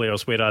few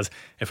players, whereas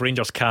if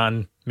Rangers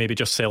can maybe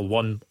just sell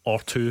 1 or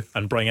 2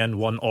 and bring in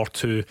 1 or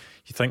 2, you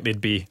think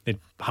they'd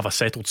have a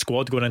settled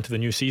squad going into the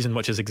new season,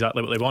 which is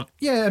exactly what they want.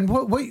 Yeah, and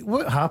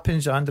what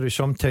happens, Andrew,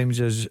 sometimes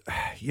is,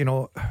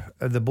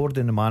 the board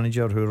and the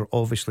manager, who are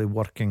obviously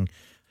working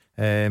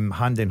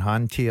hand in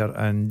hand here,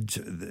 and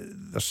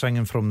they're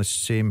singing from the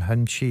same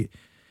hymn sheet.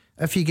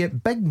 If you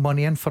get big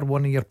money in for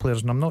one of your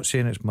players, and I'm not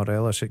saying it's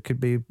Morelos, it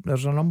could be,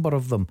 there's a number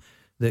of them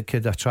that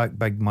could attract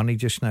big money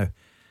just now.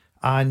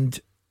 And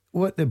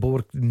what the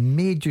board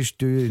may just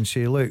do and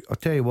say, look, I'll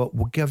tell you what,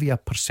 we'll give you a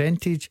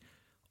percentage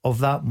of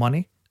that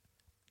money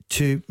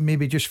to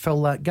maybe just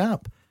fill that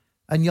gap.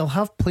 And you'll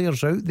have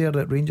players out there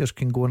that Rangers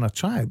can go and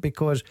attract,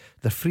 because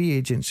they're free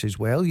agents as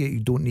well. You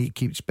don't need to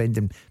keep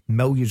spending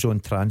millions on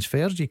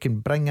transfers. You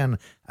can bring in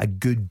a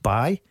good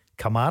buy.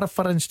 Kamara,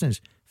 for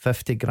instance,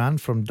 50 grand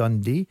from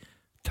Dundee,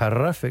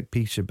 terrific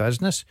piece of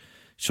business.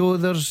 So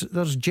there's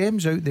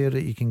gems out there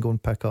that you can go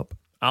and pick up.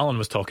 Alan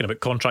was talking about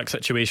contract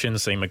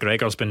situations, saying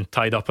McGregor's been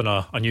tied up in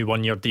a new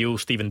 1-year deal,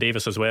 Stephen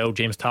Davis as well.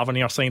 James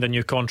Tavernier signed a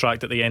new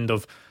contract at the end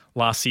of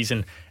last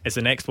season. Is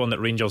the next one that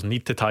Rangers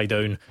need to tie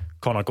down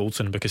Connor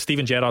Goldson? Because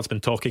Steven Gerrard's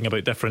been talking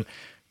about different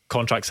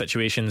contract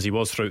situations he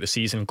was throughout the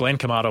season. Glenn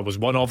Kamara was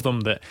one of them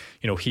that,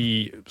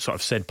 he sort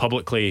of said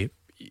publicly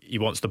he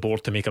wants the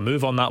board to make a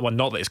move on that one.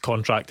 Not that his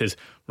contract is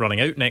running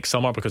out next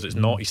summer, because it's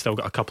not. He's still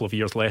got a couple of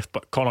years left.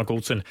 But Connor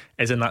Goldson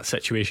is in that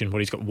situation where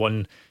he's got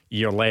 1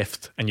 year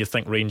left, and you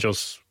think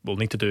Rangers will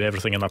need to do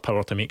everything in their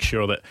power to make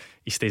sure that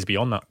he stays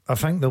beyond that. I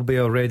think they'll be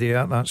already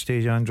at that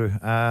stage, Andrew.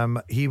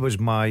 He was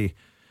my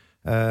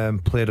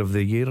player of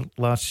the year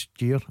last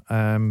year.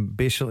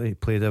 Basically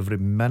played every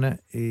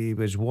minute. He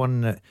was one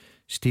that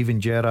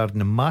Steven Gerrard,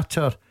 no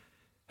matter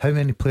how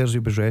many players he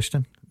was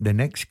resting, the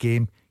next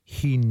game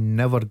he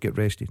never get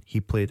rested. He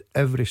played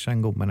every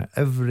single minute,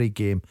 every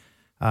game,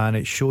 and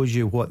it shows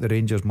you what the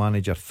Rangers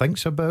manager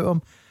thinks about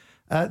him.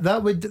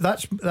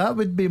 That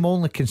would be my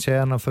only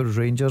concern if it was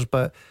Rangers,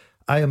 but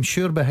I am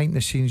sure behind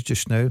the scenes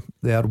just now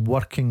they are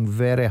working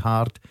very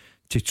hard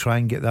to try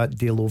and get that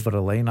deal over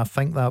the line. I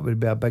think that would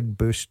be a big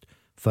boost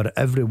for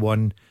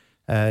everyone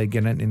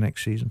getting into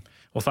next season.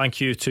 Well,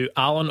 thank you to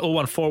Alan.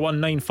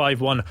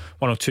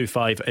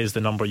 01419511025 is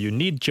the number you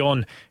need.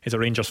 John is a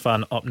Rangers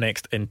fan up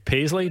next in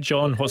Paisley.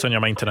 John, what's on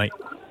your mind tonight?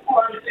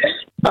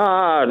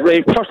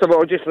 Right. First of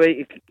all, just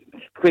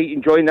quite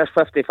enjoying this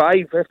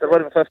 55. After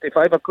running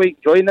 55, I'm quite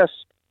enjoying this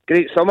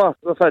great summer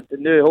we've had.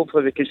 Now,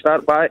 hopefully, we can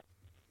start back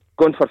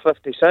going for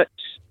 56.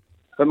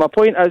 But my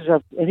point is,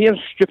 I'm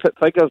hearing stupid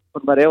figures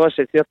for Morelos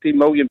at £13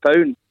 million.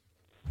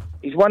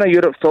 He's one of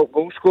Europe's top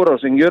goal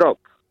scorers in Europe.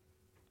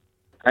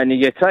 And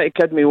you try to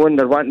kid me when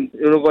you're not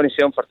going to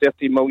sell him for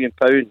 £13 million.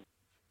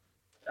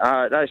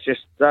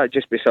 That'd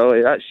just be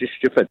silly. That's just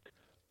stupid.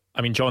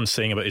 I mean, John's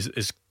saying about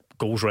his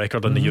goals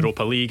record in the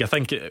Europa League. I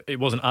think it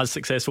wasn't as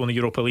successful in the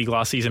Europa League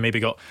last season. Maybe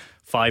got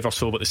 5 or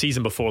so, but the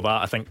season before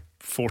that, I think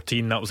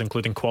 14. That was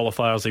including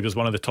qualifiers. He was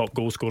one of the top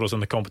goal scorers in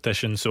the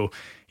competition. So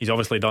he's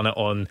obviously done it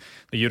on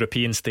the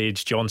European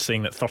stage. John's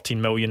saying that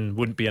 13 million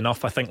wouldn't be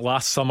enough. I think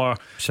last summer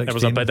 16. There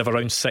was a bid of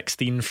around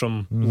 16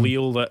 from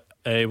Lille that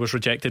was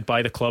rejected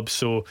by the club.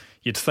 So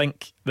you'd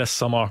think this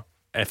summer,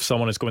 if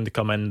someone is going to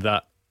come in,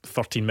 that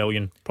 13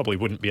 million probably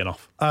wouldn't be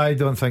enough. I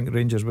don't think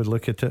Rangers would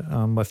look at it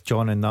with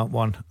John in that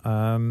one.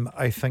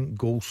 I think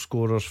goal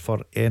scorers for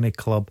any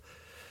club,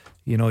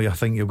 I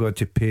think you've got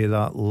to pay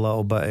that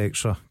little bit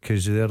extra,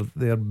 because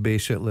they're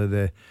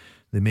basically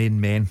the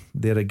main men.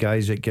 They're the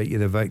guys that get you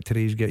the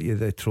victories, get you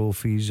the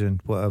trophies and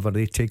whatever.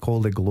 They take all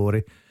the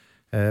glory,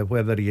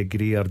 whether you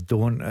agree or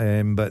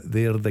don't, but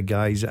they're the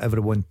guys that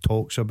everyone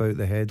talks about,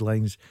 the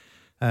headlines.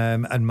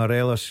 And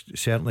Morelos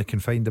certainly can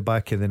find the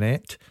back of the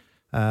net,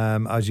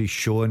 as he's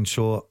shown.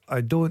 So I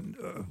hate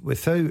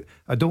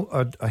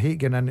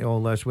getting into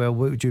all this. Well,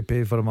 what would you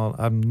pay for him?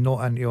 I'm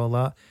not into all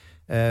that.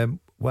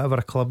 Whatever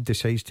a club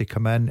decides to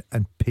come in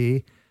and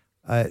pay,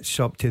 it's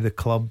up to the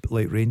club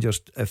like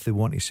Rangers if they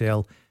want to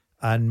sell.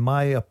 And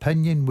my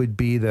opinion would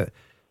be that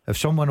if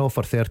someone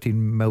offered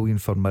 13 million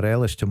for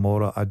Morelos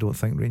tomorrow, I don't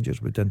think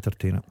Rangers would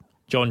entertain it.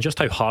 John, just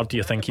how hard do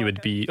you think he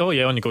would be? Oh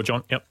yeah, on you go,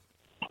 John. Yep.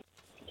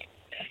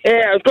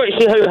 I've got to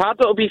say how hard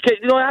it'll be.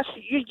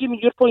 You give me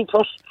your point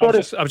first.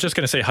 Sorry. I was just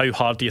going to say, how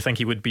hard do you think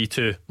he would be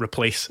to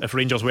replace if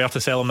Rangers were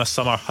to sell him this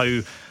summer?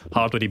 How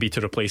hard would he be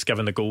to replace,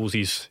 given the goals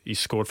he's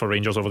scored for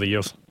Rangers over the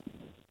years?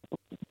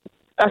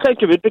 I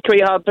think it would be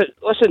quite hard. But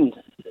listen,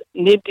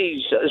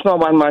 it's not a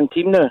one-man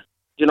team now.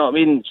 Do you know what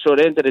I mean? So at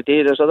the end of the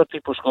day, there's other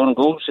people scoring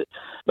goals.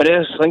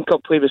 Morelos'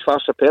 link-up play was far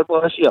superior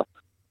last year.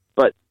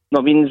 But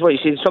what you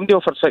said, somebody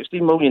offered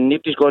 16 million,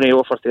 nobody's going to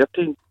offer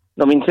 13.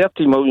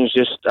 13 million is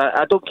just,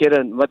 I don't care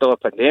in the middle of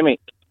a pandemic.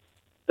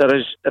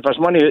 If there's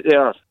money out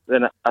there,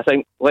 then I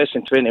think less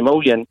than 20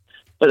 million.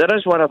 But there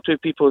is one or two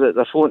people that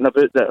they're floating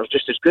about that are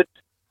just as good.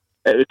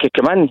 Who could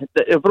come in.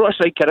 They brought a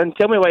striker in.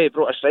 Tell me why they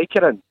brought a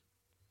striker in.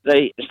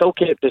 Right, still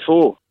kept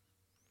Defoe.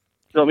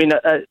 I mean,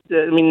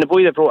 the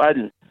boy they brought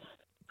in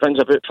runs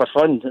about for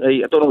fun.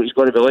 Right? I don't know what he's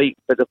going to be like,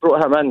 but they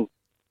brought him in.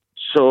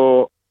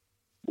 So,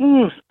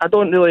 I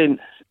don't really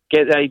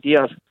get the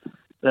idea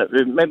that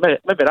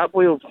maybe that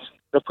boy will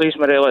replace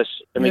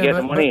Morelos and we get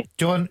the money.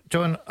 John,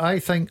 I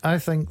think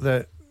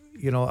that,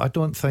 I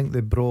don't think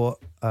they brought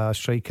a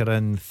striker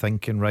in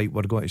thinking, right,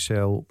 we're going to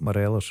sell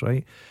Morelos,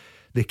 right?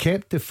 They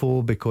kept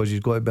Defoe because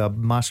he's got to be a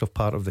massive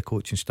part of the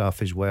coaching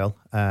staff as well.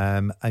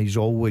 He's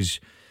always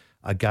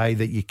a guy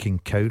that you can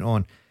count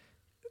on.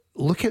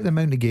 Look at the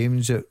amount of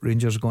games that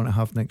Rangers are going to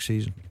have next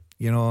season.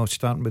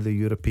 Starting with the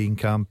European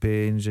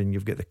campaigns, and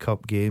you've got the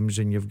cup games,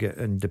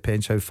 and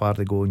depends how far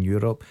they go in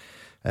Europe.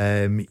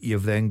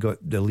 You've then got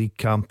the league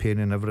campaign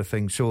and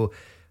everything. So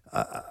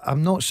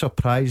I'm not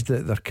surprised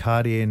that they're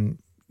carrying,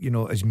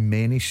 as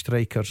many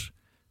strikers,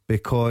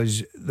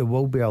 because there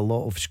will be a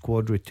lot of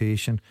squad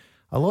rotation.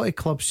 A lot of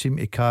clubs seem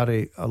to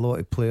carry a lot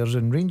of players,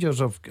 and Rangers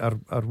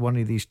are one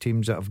of these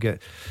teams that have got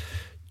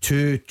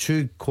two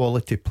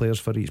quality players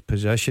for each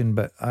position.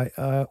 But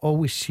I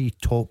always see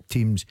top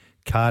teams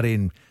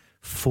carrying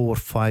 4 or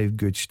 5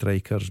 good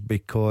strikers,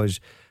 because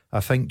I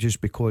think just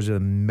because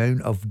of the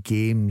amount of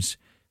games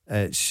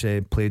it's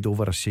played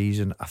over a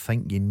season, I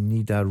think you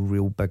need a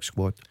real big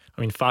squad.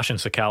 I mean, Fashion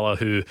Sakala,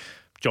 who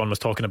John was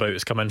talking about,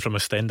 has come in from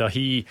Ostenda.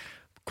 He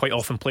quite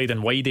often played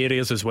in wide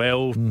areas as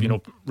well.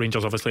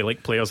 Rangers obviously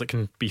like players that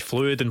can be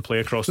fluid and play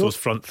across those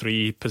front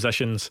three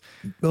positions.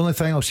 The only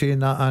thing I'll say in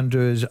that,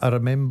 Andrew, is I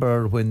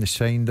remember when they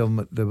signed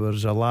him, there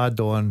was a lad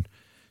on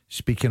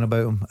speaking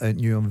about him that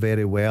knew him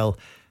very well,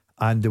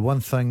 and the one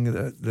thing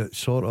that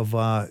sort of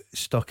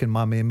stuck in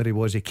my memory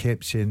was he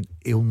kept saying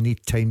he'll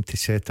need time to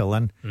settle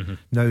in.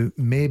 Now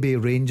maybe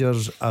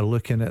Rangers are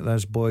looking at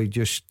this boy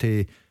just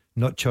to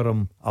nurture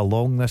him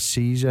along this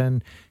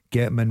season,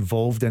 get him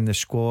involved in the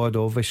squad,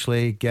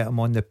 obviously, get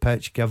him on the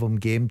pitch, give him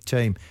game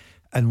time,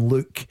 and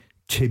look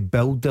to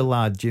build the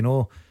lad,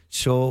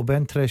 So it'll be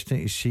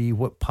interesting to see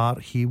what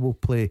part he will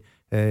play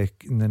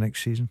in the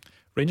next season.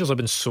 Rangers have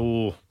been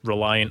so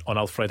reliant on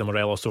Alfredo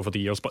Morelos over the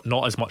years, but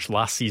not as much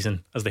last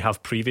season as they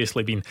have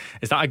previously been.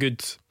 Is that a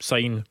good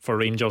sign for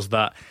Rangers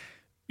that,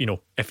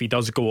 if he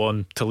does go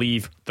on to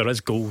leave, there is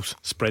goals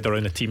spread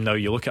around the team now?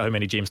 You look at how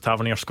many James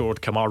Tavernier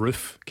scored. Kamar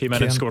Roof came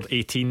in and scored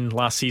 18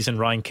 last season.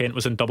 Ryan Kent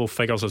was in double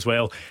figures as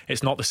well.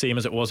 It's not the same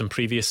as it was in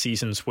previous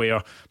seasons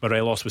where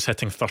Morelos was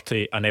hitting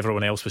 30 and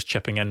everyone else was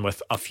chipping in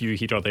with a few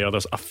here or there.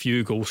 There's a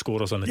few goal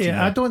scorers on the team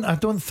now. I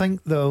don't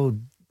think they'll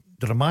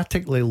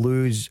dramatically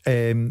lose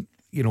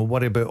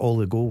worry about all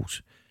the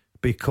goals,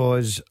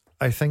 because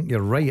I think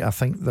you're right. I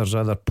think there's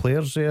other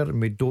players there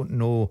and we don't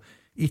know.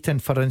 Eaton,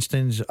 for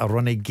instance, a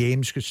run of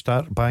games could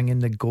start banging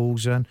the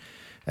goals in.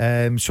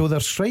 So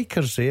there's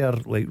strikers there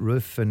like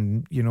Roof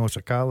and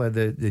Sakala,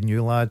 the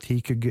new lad, he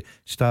could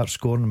start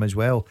scoring them as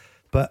well.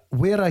 But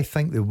where I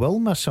think they will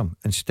miss him,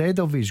 instead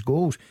of his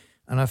goals,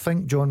 and I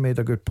think John made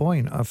a good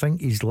point, I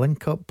think his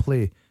link-up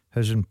play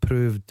has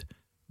improved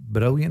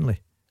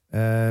brilliantly.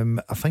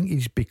 I think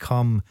he's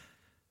become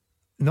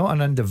not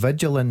an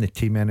individual in the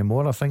team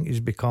anymore. I think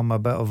he's become a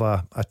bit of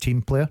a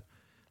team player,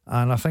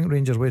 and I think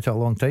Rangers waited a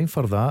long time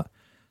for that.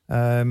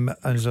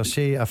 As I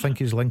say, I think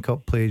his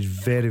link-up play is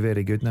very,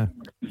 very good now.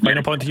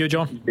 Final point to you,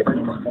 John.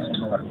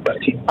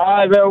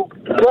 Well,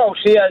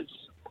 see, it's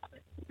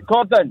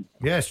Gordon.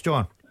 Yes,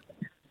 John.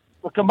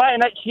 We'll come back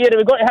next year.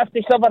 We're going to have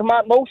to cover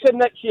Mark Molson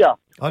next year.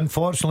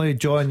 Unfortunately,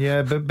 John,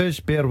 but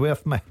just bear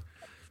with me.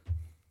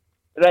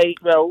 Right,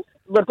 well,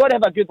 we're going to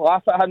have a good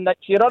laugh at him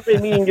next year, aren't we,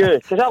 me and you?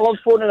 Because I love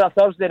phoning a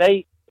Thursday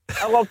night.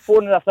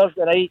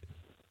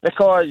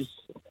 Because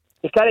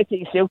you can't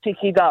take Celtic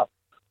head up.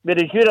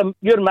 Whereas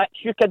you're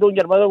mixed, you kid on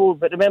your mother will,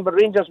 but remember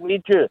Rangers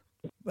made you.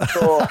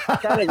 So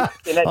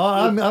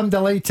I'm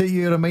delighted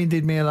you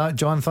reminded me of that,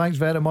 John. Thanks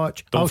very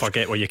much. Don't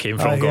forget where you came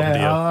from, Gordon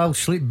Dale. I'll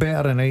sleep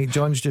better tonight.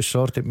 John's just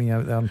sorted me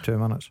out there in 2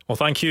 minutes. Well,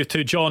 thank you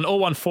to John.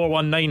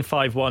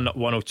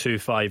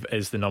 01419511025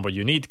 is the number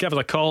you need. Give us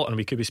a call and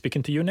we could be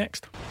speaking to you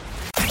next.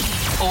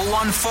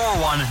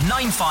 0141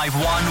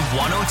 951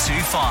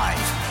 1025.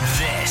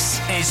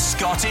 This is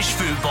Scottish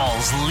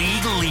football's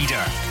league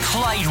leader,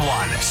 Clyde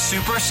 1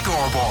 Super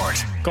Scoreboard.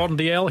 Gordon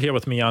DL here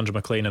with me, Andrew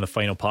Maclean, in the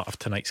final part of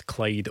tonight's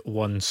Clyde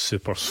 1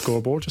 Super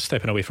Scoreboard. Just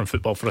stepping away from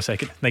football for a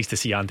second. Nice to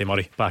see Andy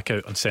Murray back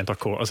out on centre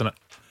court, isn't it?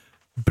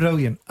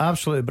 Brilliant,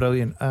 absolutely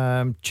brilliant.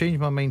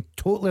 Changed my mind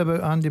totally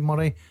about Andy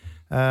Murray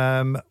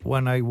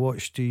when I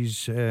watched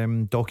his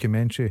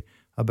documentary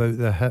about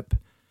the hip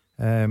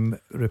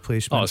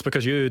replacement. Oh, it's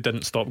because you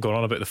didn't stop going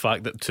on about the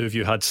fact that two of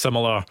you had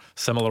similar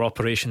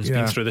operations,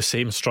 been through the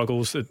same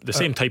struggles, the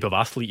same type of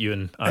athlete, you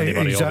and Andy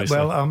Murray, obviously.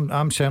 Well,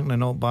 I'm certainly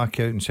not back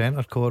out in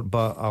centre court,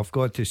 but I've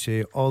got to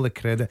say all the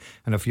credit.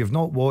 And if you've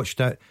not watched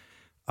it,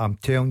 I'm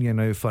telling you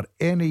now, for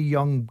any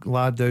young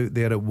lad out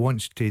there that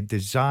wants to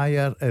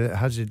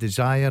has a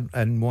desire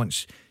and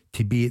wants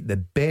to be the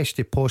best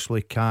he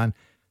possibly can,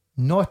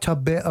 not a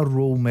better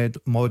role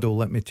model,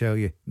 let me tell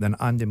you, than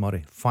Andy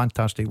Murray.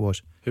 Fantastic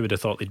was. Who would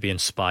have thought they'd be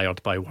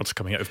inspired by words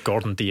coming out of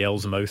Gordon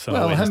DL's mouth on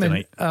a Wednesday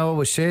night? I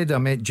always said, I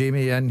met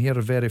Jamie in here,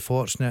 very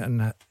fortunate,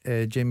 and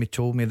Jamie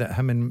told me that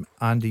him and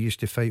Andy used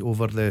to fight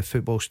over the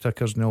football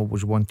stickers and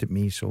always wanted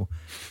me, so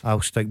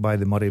I'll stick by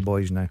the Murray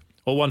boys now.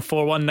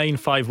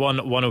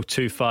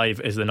 01419511025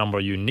 is the number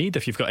you need.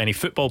 If you've got any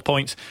football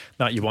points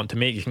that you want to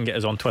make, you can get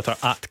us on Twitter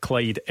at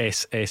Clyde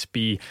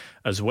SSB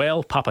as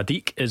well. Papa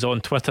Deek is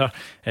on Twitter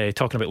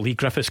talking about Lee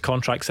Griffiths'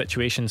 contract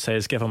situation.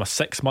 Says give him a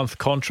 6-month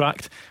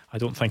contract. I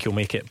don't think he'll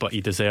make it, but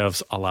he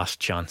deserves a last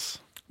chance.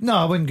 No,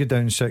 I wouldn't go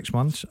down 6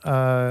 months.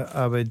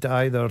 I would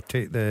either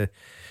take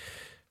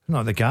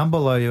not the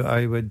gamble.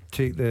 I would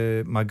take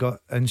my gut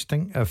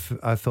instinct if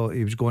I thought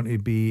he was going to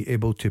be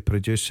able to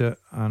produce it.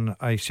 And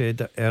I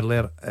said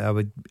earlier I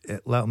would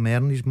let him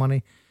earn his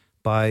money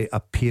by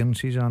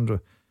appearances, Andrew,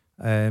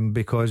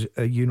 because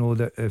you know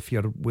that if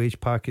your wage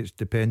packet's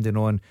depending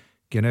on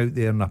getting out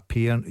there and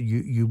appearing,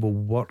 you will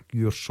work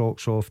your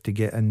socks off to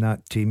get in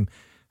that team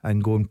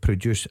and go and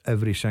produce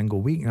every single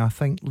week. And I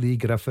think Lee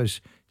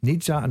Griffiths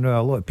needs that. I know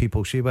a lot of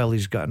people say, well,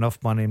 he's got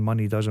enough money and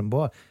money doesn't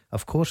buy.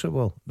 Of course it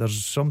will.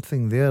 There's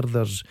something there.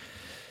 There's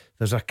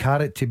a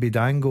carrot to be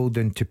dangled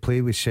and to play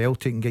with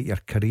Celtic and get your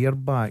career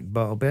back.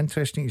 But it'll be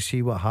interesting to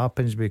see what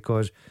happens,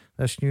 because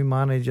this new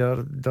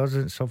manager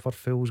doesn't suffer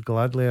fools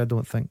gladly, I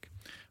don't think.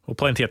 Well,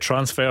 plenty of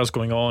transfers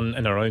going on in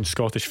and around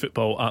Scottish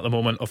football at the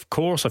moment. Of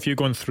course, a few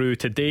going through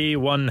today.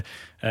 One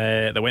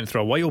that went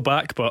through a while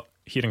back, but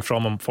hearing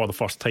from him for the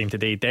first time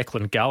today,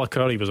 Declan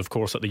Gallagher. He was of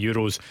course at the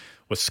Euros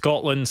with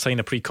Scotland, signed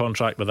a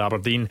pre-contract with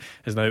Aberdeen,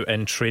 is now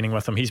in training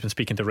with them. He's been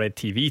speaking to Red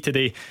TV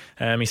today.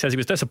 He says he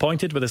was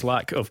disappointed with his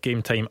lack of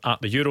game time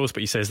at the Euros,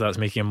 but he says that's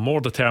making him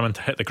more determined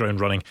to hit the ground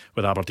running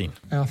with Aberdeen.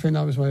 I think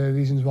that was one of the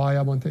reasons why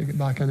I wanted to get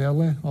back in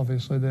early.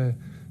 Obviously the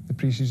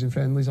pre-season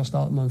friendlies are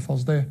starting on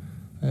Thursday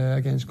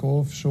against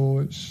Cove, so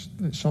it's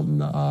something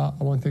that I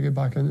want to get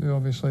back into.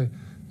 Obviously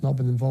not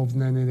been involved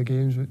in any of the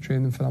games, but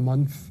training for a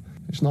month,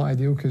 it's not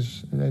ideal,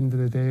 because at the end of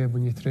the day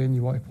when you train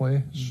you want to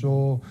play.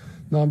 So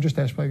no, I'm just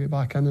desperate to get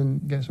back in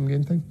and get some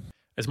game time.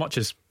 As much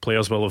as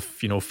players will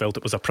have felt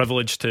it was a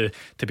privilege to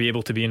be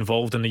able to be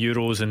involved in the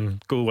Euros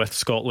and go with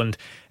Scotland,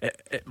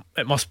 it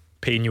must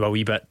pain you a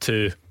wee bit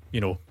to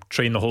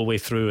train the whole way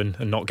through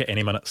and not get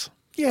any minutes.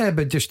 Yeah,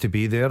 but just to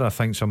be there I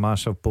think it's a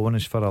massive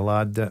bonus for a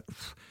lad that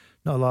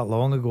not that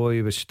long ago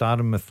he was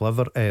starring with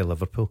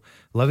Liverpool,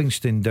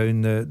 Livingston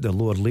down the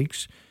lower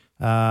leagues,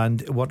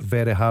 and worked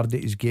very hard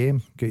at his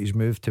game, get his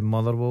move to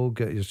Motherwell,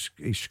 get his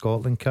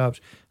Scotland caps.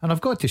 And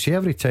I've got to say,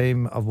 every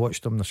time I've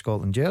watched him in the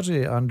Scotland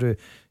jersey, Andrew,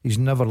 he's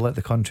never let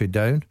the country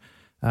down,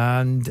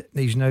 and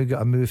he's now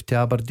got a move to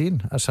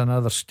Aberdeen. That's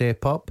another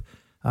step up,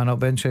 and it'll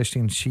be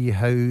interesting to see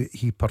how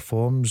he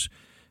performs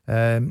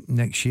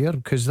next year,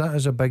 because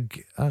that's a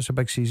big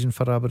season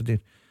for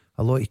Aberdeen.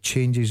 A lot of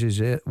changes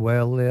as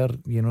well there.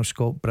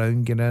 Scott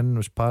Brown getting in,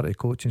 was part of the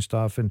coaching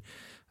staff and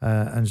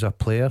as a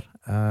player.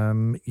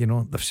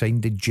 They've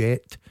signed the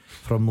Jet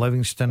from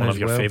Livingston. One as of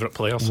your favourite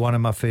players. One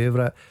of my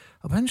favourite.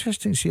 It'll be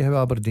interesting to see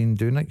how Aberdeen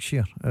do next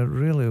year. It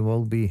really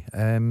will be.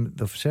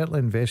 They've certainly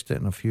invested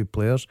in a few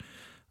players,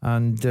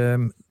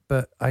 and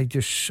but I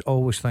just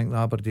always think that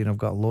Aberdeen have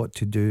got a lot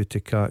to do to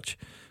catch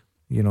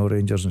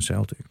Rangers and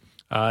Celtic.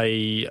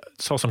 I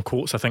saw some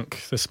quotes, I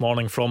think, this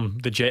morning from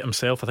the Jet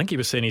himself. I think he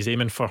was saying he's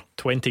aiming for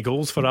 20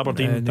 goals for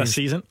Aberdeen this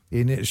season.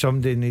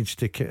 Somebody needs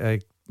to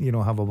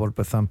have a word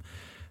with him.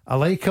 I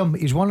like him.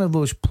 He's one of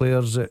those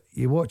players that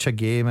you watch a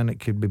game and it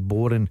could be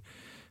boring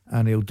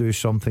and he'll do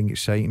something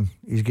exciting.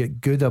 He's got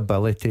good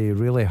ability, he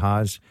really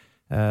has.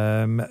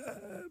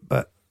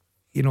 But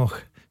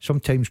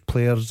sometimes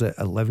players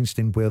at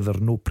Livingston, where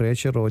there's no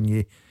pressure on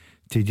you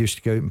to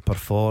just go out and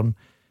perform,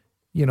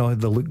 you know,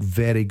 they look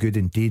very good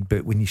indeed.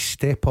 But when you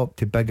step up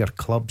to bigger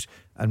clubs,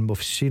 and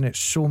we've seen it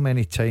so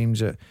many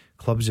times at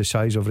clubs the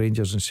size of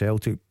Rangers and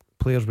Celtic,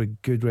 players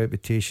with good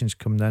reputations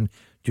coming in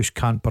just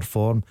can't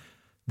perform.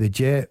 The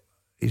Jet,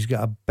 he's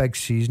got a big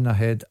season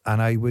ahead,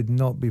 and I would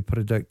not be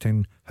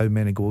predicting how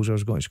many goals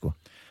he's going to score.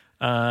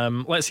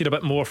 Let's hear a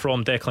bit more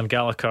from Declan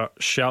Gallagher,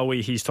 shall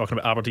we? He's talking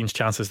about Aberdeen's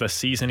chances this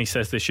season. He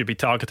says they should be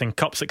targeting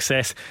cup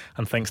success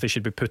and thinks they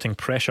should be putting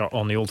pressure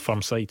on the Old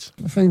Firm sides.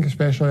 I think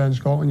especially in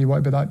Scotland you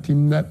want to be that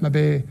team that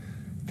maybe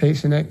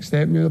takes the next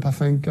step in Europe. I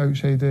think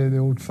outside the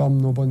Old Firm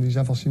nobody's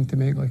ever seemed to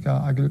make like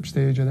a group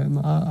stage or anything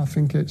like that. I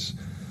think there's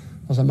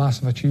a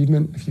massive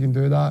achievement if you can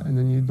do that, and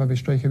then you maybe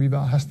strike a wee bit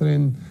of history.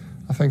 And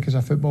I think as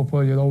a football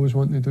player you're always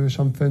wanting to do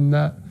something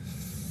that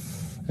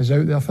is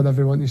out there for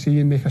everyone to see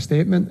and make a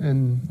statement.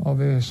 And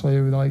obviously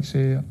we like to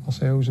say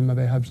ourselves and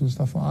maybe Hibs and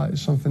stuff like that.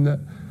 It's something that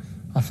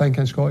I think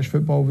in Scottish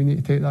football we need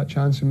to take that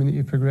chance, and we need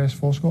to progress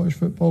for Scottish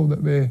football,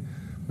 that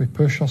we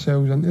push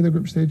ourselves into the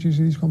group stages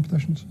of these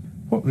competitions.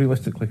 What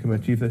realistically can we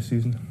achieve this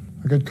season?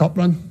 A good cup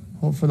run.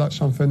 Hopefully that's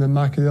something in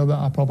my career that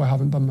I probably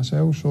haven't done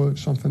myself, so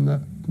it's something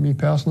that me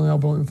personally I'll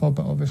be looking for,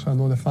 but obviously I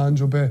know the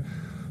fans will be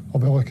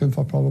looking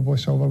for probably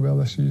silverware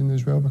this season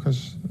as well,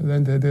 because at the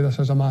end of the day this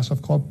is a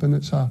massive club, and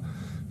it's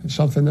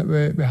something that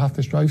we have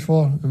to strive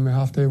for, and we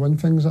have to win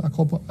things at a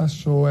club like this.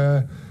 So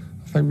I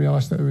think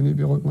realistically we need to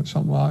be looking at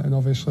something like that, and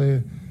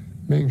obviously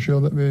making sure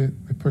that we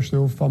push the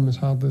Old Firm as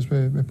hard as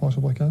we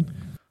possibly can.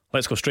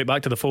 Let's go straight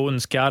back to the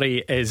phones.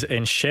 Gary is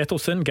in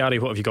Shettleston. Gary,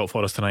 what have you got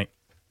for us tonight?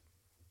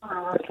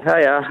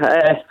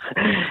 Hiya.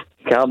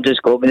 Calm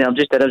just got me. I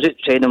was out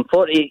training. I'm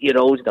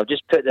 48-year-old and I've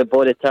just put the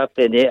ball tap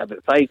in the net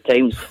about 5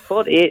 times.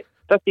 48,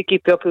 50 key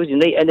pupils in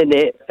the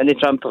net and the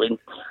trampoline.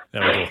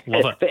 There we go.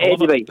 Love it. But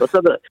anyway, we'll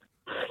talk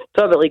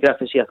about Lee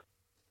Griffiths here.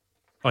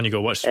 On you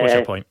go. What's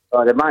your point?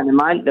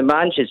 The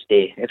man should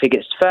stay. If he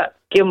gets fit,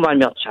 give him one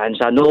more chance.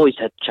 I know he's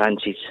had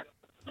chances.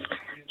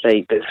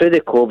 Right, but through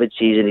the COVID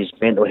season, his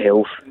mental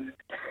health,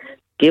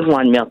 give him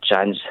one more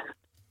chance.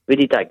 We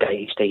need that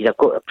guy to stay. He's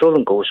a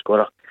proven goal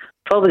scorer.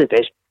 Probably the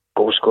best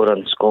goal scorer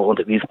in Scotland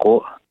that we've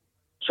got.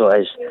 So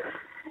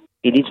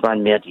he needs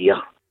one more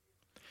year.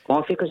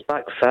 Well, if he comes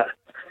back fit and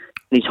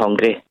he's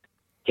hungry,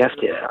 you have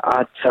to.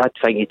 I'd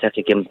think you'd have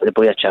to give the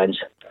boy a chance.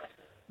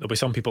 There'll be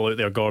some people out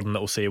there, Gordon, that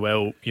will say,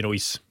 well, you know,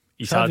 he's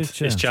had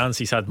his chance.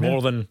 He's had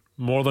more than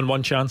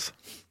one chance.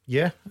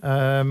 Yeah,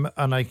 and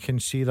I can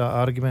see that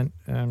argument,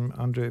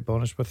 Andrew, to be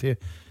honest with you.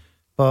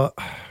 But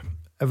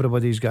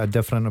everybody's got a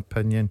different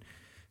opinion.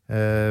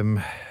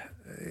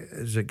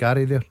 Is it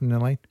Gary there in the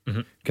line?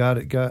 Mm-hmm.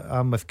 Gary,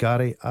 I'm with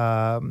Gary.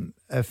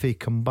 If he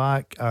come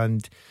back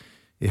and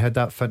he had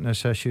that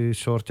fitness issue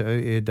sorted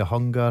out, he had the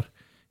hunger,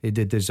 he had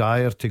the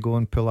desire to go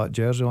and pull that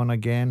jersey on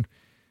again,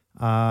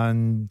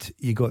 and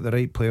you got the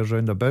right players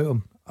round about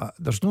him,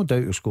 there's no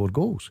doubt he'll score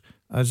goals.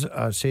 As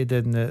I said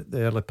in the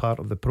early part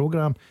of the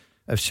programme,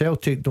 if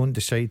Celtic don't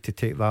decide to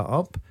take that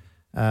up,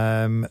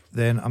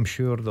 then I'm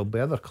sure there'll be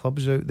other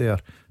clubs out there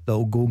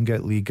that'll go and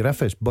get Lee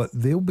Griffiths, but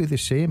they'll be the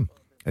same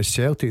as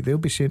Celtic. They'll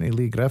be saying to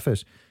Lee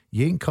Griffiths,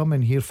 you ain't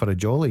coming here for a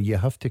jolly, you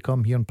have to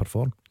come here and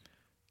perform.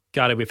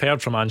 Gary, we've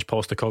heard from Ange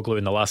Postecoglou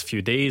in the last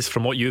few days.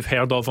 From what you've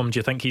heard of him, do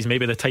you think he's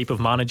maybe the type of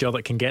manager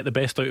that can get the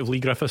best out of Lee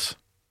Griffiths?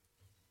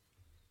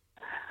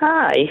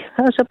 Aye,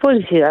 I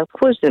suppose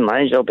the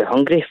manager will be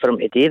hungry for him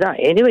to do that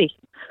anyway.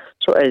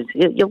 So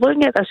you're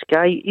looking at this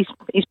guy.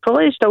 He's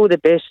probably still the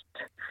best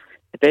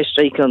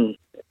striker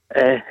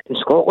in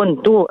Scotland.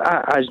 Though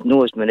as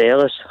no as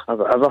Morelos or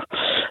whatever,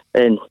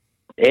 and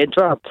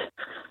Edward,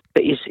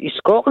 but he's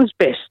Scotland's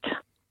best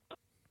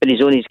when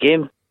he's on his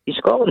game. He's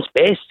Scotland's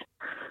best.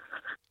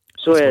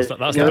 So that's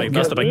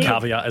the big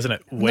caveat, isn't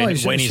it? When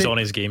he's on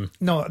his game.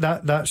 No,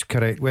 that's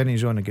correct. When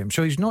he's on a game,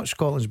 so he's not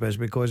Scotland's best,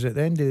 because at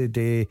the end of the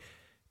day,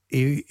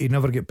 he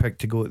never get picked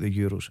to go to the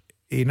Euros.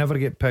 He never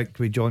get picked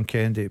with John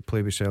Kennedy to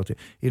play with Celtic.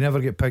 He never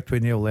get picked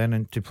with Neil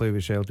Lennon to play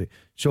with Celtic.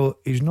 So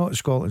he's not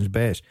Scotland's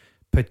best.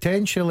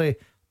 Potentially,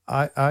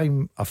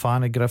 I'm a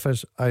fan of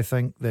Griffiths. I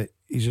think that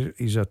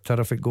he's a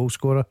terrific goal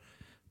scorer.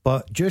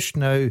 But just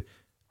now,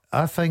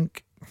 I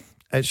think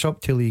it's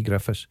up to Lee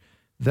Griffiths.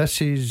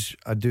 This is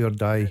a do or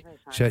die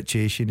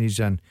situation he's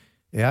in.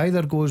 He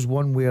either goes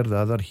one way or the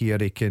other here.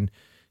 He can,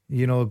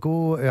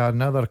 go to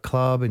another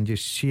club and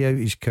just see out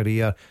his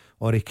career,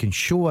 or he can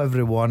show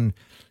everyone,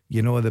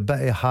 the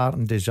bit of heart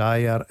and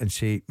desire and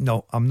say,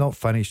 no, I'm not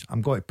finished.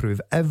 I'm going to prove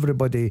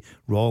everybody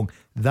wrong.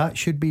 That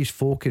should be his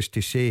focus,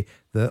 to say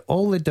that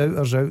all the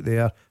doubters out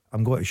there,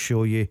 I'm going to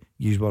show you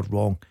were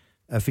wrong.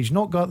 If he's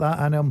not got that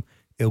in him,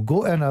 he'll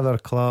go to another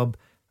club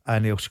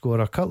and he'll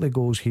score a couple of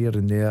goals here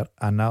and there,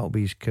 and that'll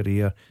be his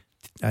career,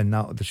 and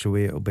that's the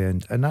way it'll be.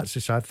 And that's the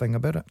sad thing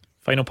about it.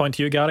 Final point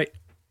to you, Gary.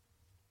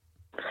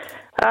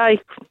 Aye,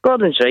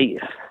 Gordon's right.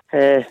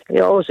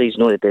 Obviously he's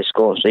not the best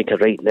Scotland striker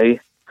right now,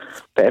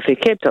 but if he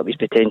kept up his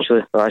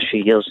potential the last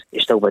few years, he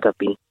still would have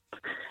been.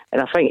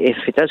 And I think if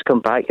he does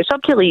come back, it's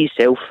up to Lee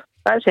himself.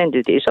 That's the end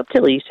of the day. It's up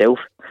to Lee himself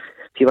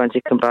if he wants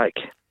to come back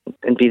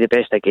and be the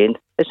best again.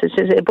 It's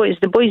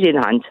the boys in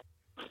hand.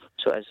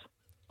 So it is.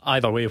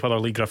 either way, whether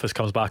Lee Griffiths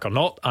comes back or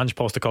not, Ange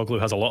Postecoglou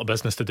has a lot of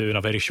business to do in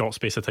a very short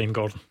space of time,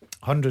 Gordon.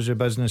 Hundreds of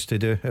business to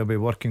do. He'll be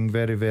working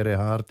very, very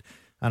hard.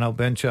 And I'll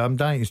bench it. I'm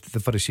dying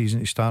for the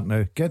season to start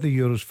now. Get the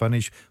Euros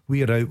finished.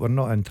 We're out. We're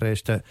not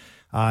interested.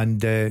 And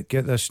get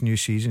this new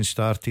season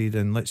started.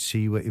 And let's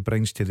see what he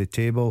brings to the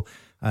table.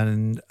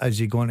 And is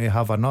he going to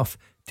have enough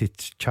to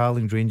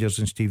challenge Rangers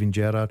and Steven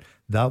Gerrard?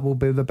 That will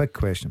be the big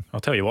question. I'll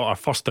tell you what, our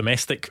first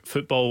domestic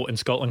football in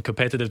Scotland,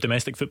 competitive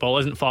domestic football,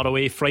 isn't far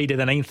away. Friday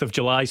the 9th of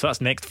July, so that's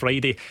next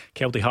Friday.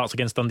 Kelty Hearts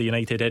against Dundee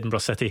United, Edinburgh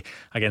City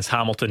against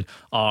Hamilton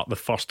are the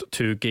first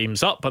two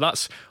games up. But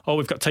that's all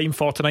we've got time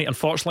for tonight,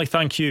 unfortunately.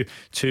 Thank you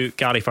to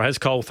Gary for his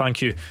call.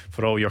 Thank you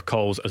for all your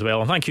calls as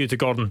well. And thank you to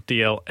Gordon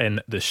DL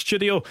in the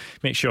studio.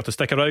 Make sure to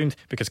stick around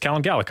because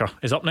Callum Gallagher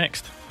is up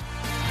next.